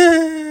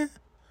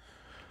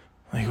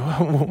 Like,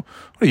 what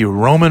are you,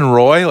 Roman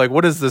Roy? Like,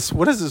 what is this?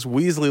 What is this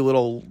Weasley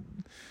little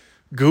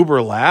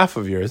goober laugh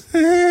of yours?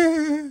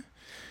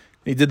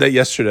 He did that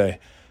yesterday.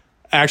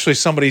 Actually,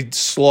 somebody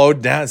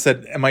slowed down and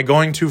said, am I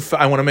going too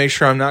I want to make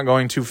sure I'm not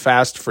going too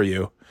fast for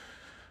you.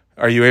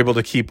 Are you able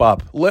to keep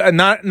up?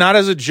 Not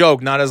as a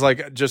joke, not as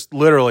like, just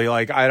literally,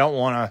 like, I don't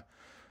want to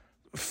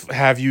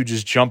have you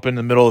just jump in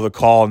the middle of the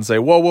call and say,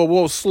 whoa, whoa,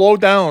 whoa, slow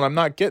down. I'm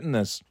not getting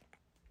this.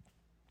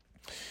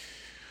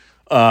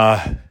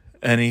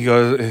 And he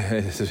goes,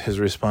 his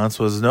response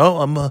was, no,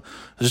 I'm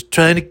just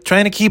trying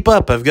to keep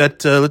up. I've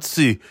got, let's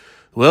see.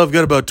 Well, I've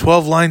got about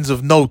 12 lines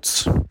of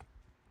notes. I'm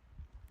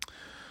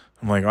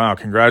like, wow,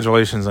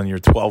 congratulations on your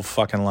 12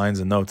 fucking lines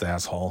of notes,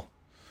 asshole.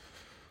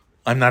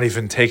 I'm not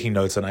even taking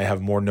notes and I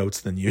have more notes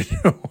than you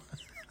do.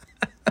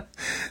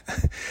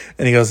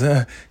 And he goes,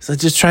 so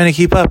just trying to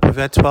keep up. I've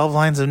got 12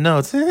 lines of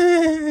notes.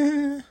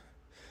 You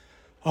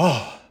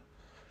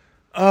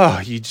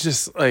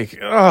just like,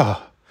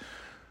 I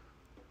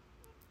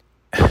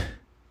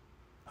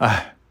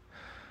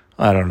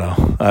don't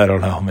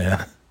know,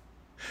 man.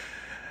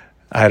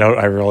 I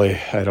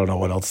don't know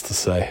what else to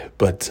say.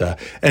 But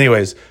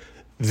anyways,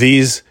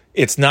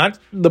 it's not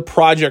the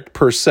project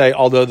per se,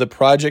 although the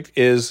project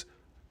is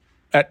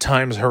at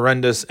times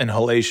horrendous and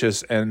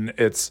hellacious, and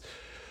it's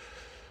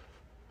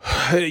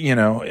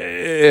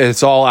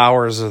all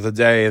hours of the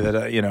day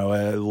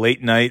that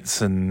late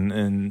nights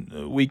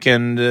and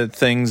weekend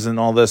things and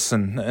all this,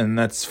 and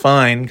that's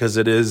fine because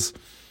it is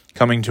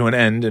coming to an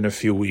end in a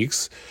few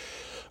weeks.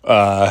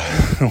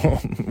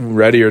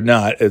 Ready or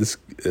not,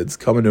 it's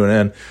coming to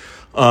an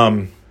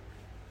end.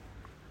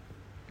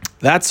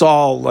 That's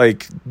all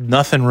like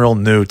nothing real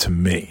new to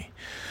me.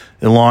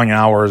 The long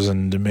hours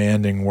and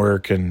demanding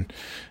work and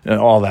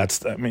all that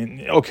stuff. I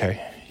mean,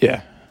 okay,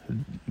 yeah.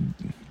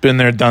 Been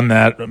there, done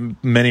that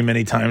many,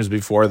 many times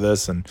before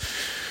this, and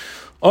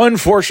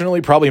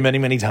unfortunately, probably many,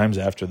 many times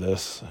after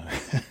this.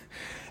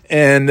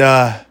 And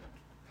the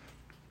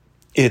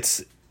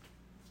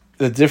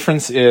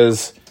difference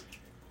is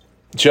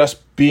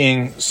just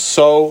being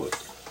so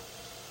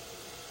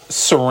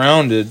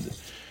surrounded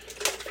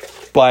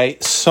by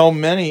so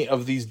many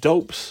of these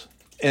dopes,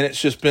 and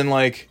it's just been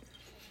like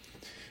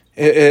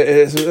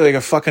it's like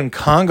a fucking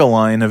conga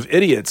line of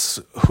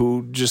idiots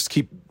who just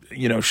keep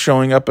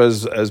showing up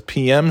as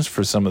PMs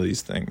for some of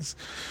these things.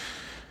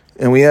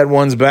 And we had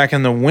ones back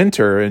in the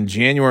winter in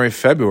January,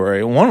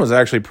 February. One was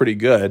actually pretty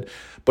good,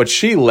 but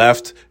she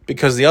left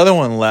because the other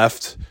one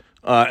left,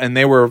 and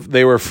they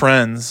were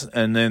friends.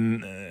 And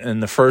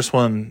the first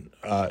one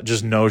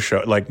just no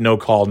show, like no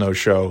call, no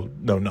show,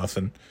 no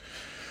nothing.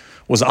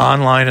 Was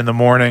online in the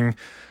morning,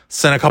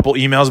 sent a couple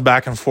emails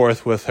back and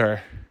forth with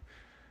her,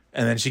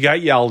 and then she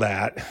got yelled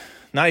at.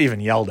 Not even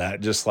yelled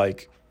at, just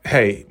like,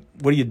 hey,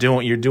 what are you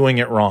doing? You're doing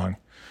it wrong.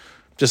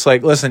 Just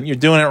like, listen, you're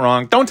doing it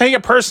wrong. Don't take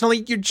it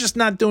personally. You're just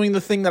not doing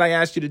the thing that I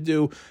asked you to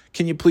do.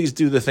 Can you please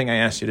do the thing I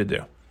asked you to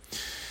do?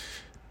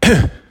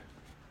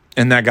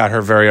 And that got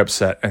her very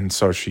upset. And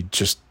so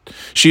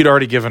she'd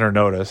already given her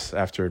notice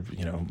after,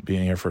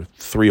 being here for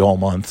 3 whole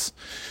months.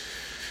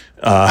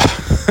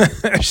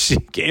 She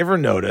gave her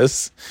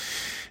notice,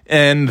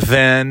 and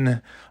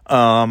then,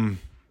 and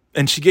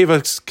she gave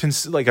us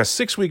like a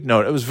 6-week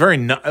note. It was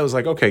I was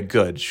like, okay,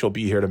 good. She'll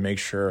be here to make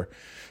sure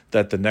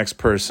that the next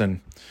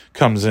person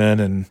comes in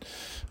and,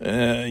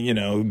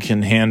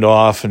 can hand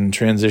off and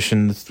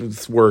transition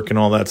work and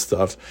all that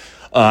stuff.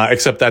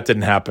 Except that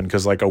didn't happen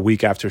because like a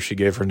week after she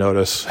gave her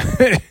notice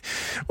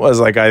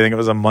was like, I think it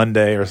was a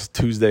Monday or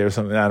Tuesday or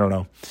something. I don't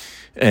know.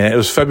 And it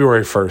was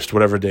February 1st,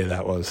 whatever day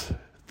that was,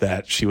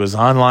 that she was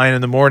online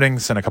in the morning,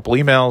 sent a couple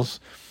emails.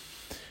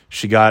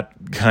 She got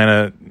kind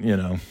of,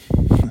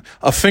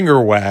 a finger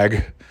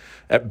wag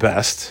at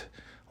best.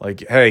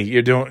 Like, hey,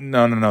 you're doing,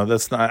 no,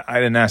 that's not, I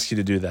didn't ask you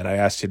to do that. I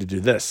asked you to do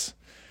this.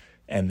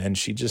 And then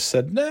she just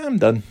said, nah, I'm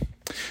done.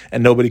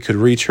 And nobody could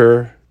reach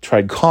her,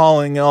 tried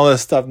calling and all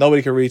this stuff.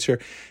 Nobody could reach her.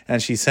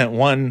 And she sent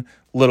one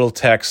little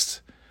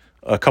text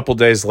a couple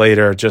days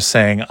later just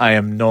saying, I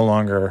am no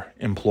longer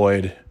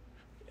employed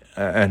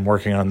and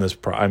working on this.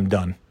 I'm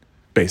done,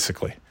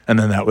 basically. And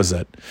then that was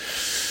it.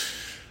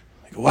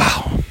 Like,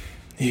 wow.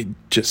 You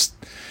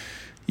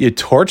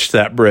torched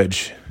that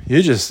bridge.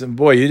 You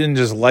didn't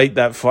just light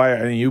that fire.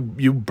 I mean,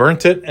 you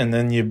burnt it, and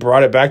then you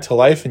brought it back to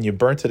life, and you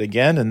burnt it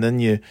again, and then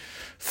you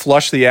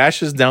flushed the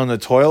ashes down the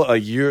toilet.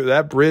 Like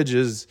that bridge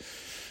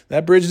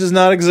does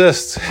not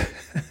exist.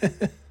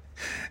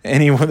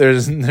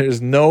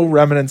 There's no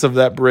remnants of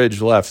that bridge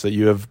left that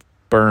you have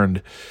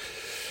burned.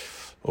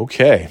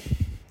 Okay.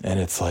 And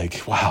it's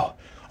like, wow.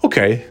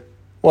 Okay.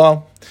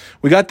 Well,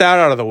 we got that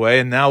out of the way,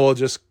 and now we'll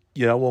just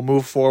we'll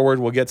move forward.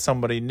 We'll get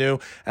somebody new.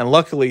 And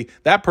luckily,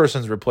 that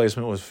person's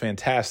replacement was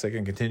fantastic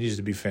and continues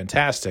to be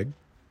fantastic.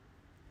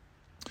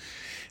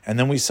 And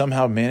then we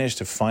somehow managed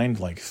to find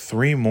like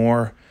 3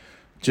 more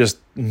just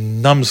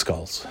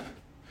numbskulls.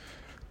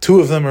 2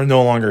 of them are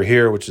no longer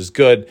here, which is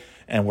good.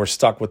 And we're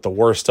stuck with the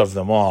worst of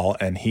them all.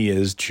 And he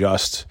is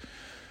just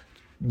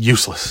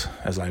useless,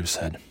 as I've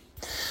said.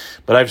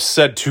 But I've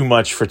said too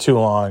much for too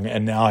long,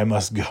 and now I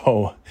must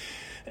go.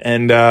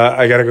 And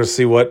I got to go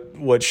see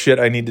what shit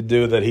I need to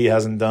do that he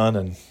hasn't done.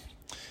 And,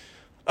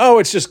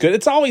 it's just good.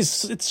 It's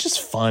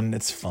just fun.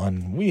 It's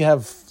fun. We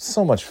have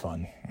so much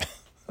fun.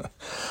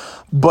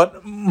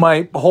 But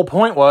my whole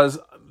point was,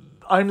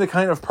 I'm the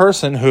kind of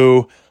person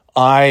who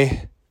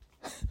I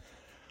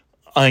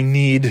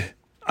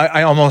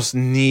almost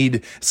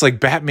need, it's like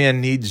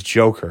Batman needs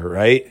Joker,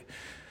 right?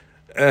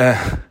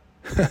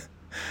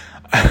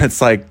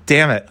 It's like,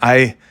 damn it.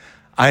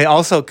 I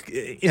also,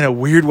 in a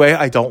weird way,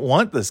 I don't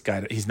want this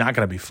guy. He's not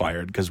going to be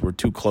fired because we're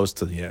too close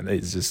to the end.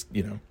 It's just,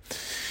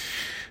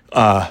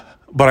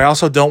 but I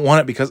also don't want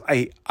it because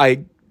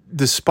I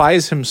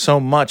despise him so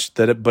much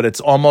but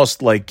it's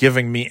almost like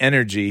giving me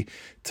energy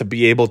to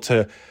be able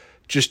to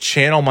just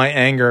channel my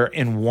anger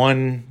in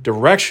one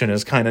direction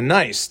is kind of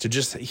nice.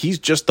 He's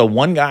just the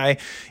one guy,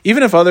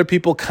 even if other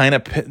people kind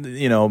of,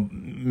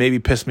 maybe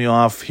piss me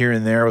off here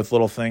and there with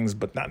little things,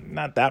 but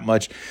not that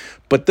much.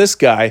 But this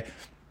guy,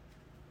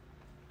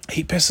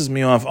 he pisses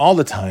me off all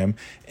the time,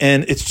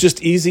 and it's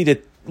just easy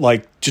to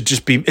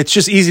it's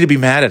just easy to be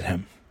mad at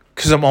him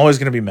because I'm always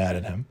going to be mad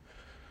at him.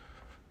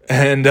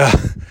 And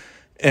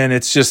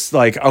it's just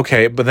like,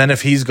 okay, but then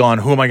if he's gone,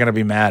 who am I going to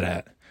be mad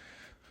at?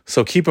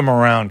 So keep him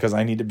around because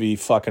I need to be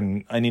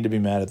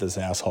mad at this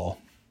asshole.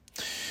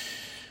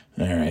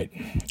 All right.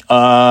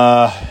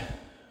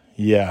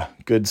 Yeah,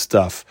 good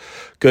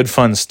stuff. Good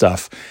fun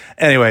stuff.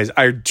 Anyways,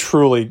 I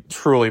truly,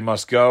 truly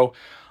must go.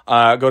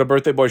 Go to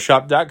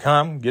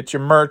birthdayboyshop.com, get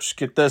your merch,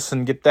 get this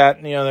and get that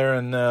and the other,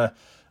 and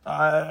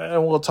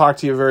And we'll talk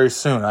to you very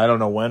soon. I don't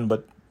know when,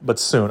 but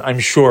soon. I'm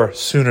sure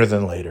sooner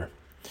than later.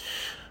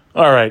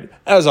 All right.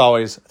 As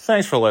always,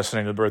 thanks for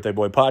listening to the Birthday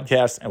Boy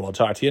Podcast, and we'll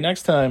talk to you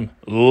next time.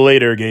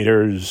 Later,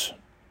 Gators.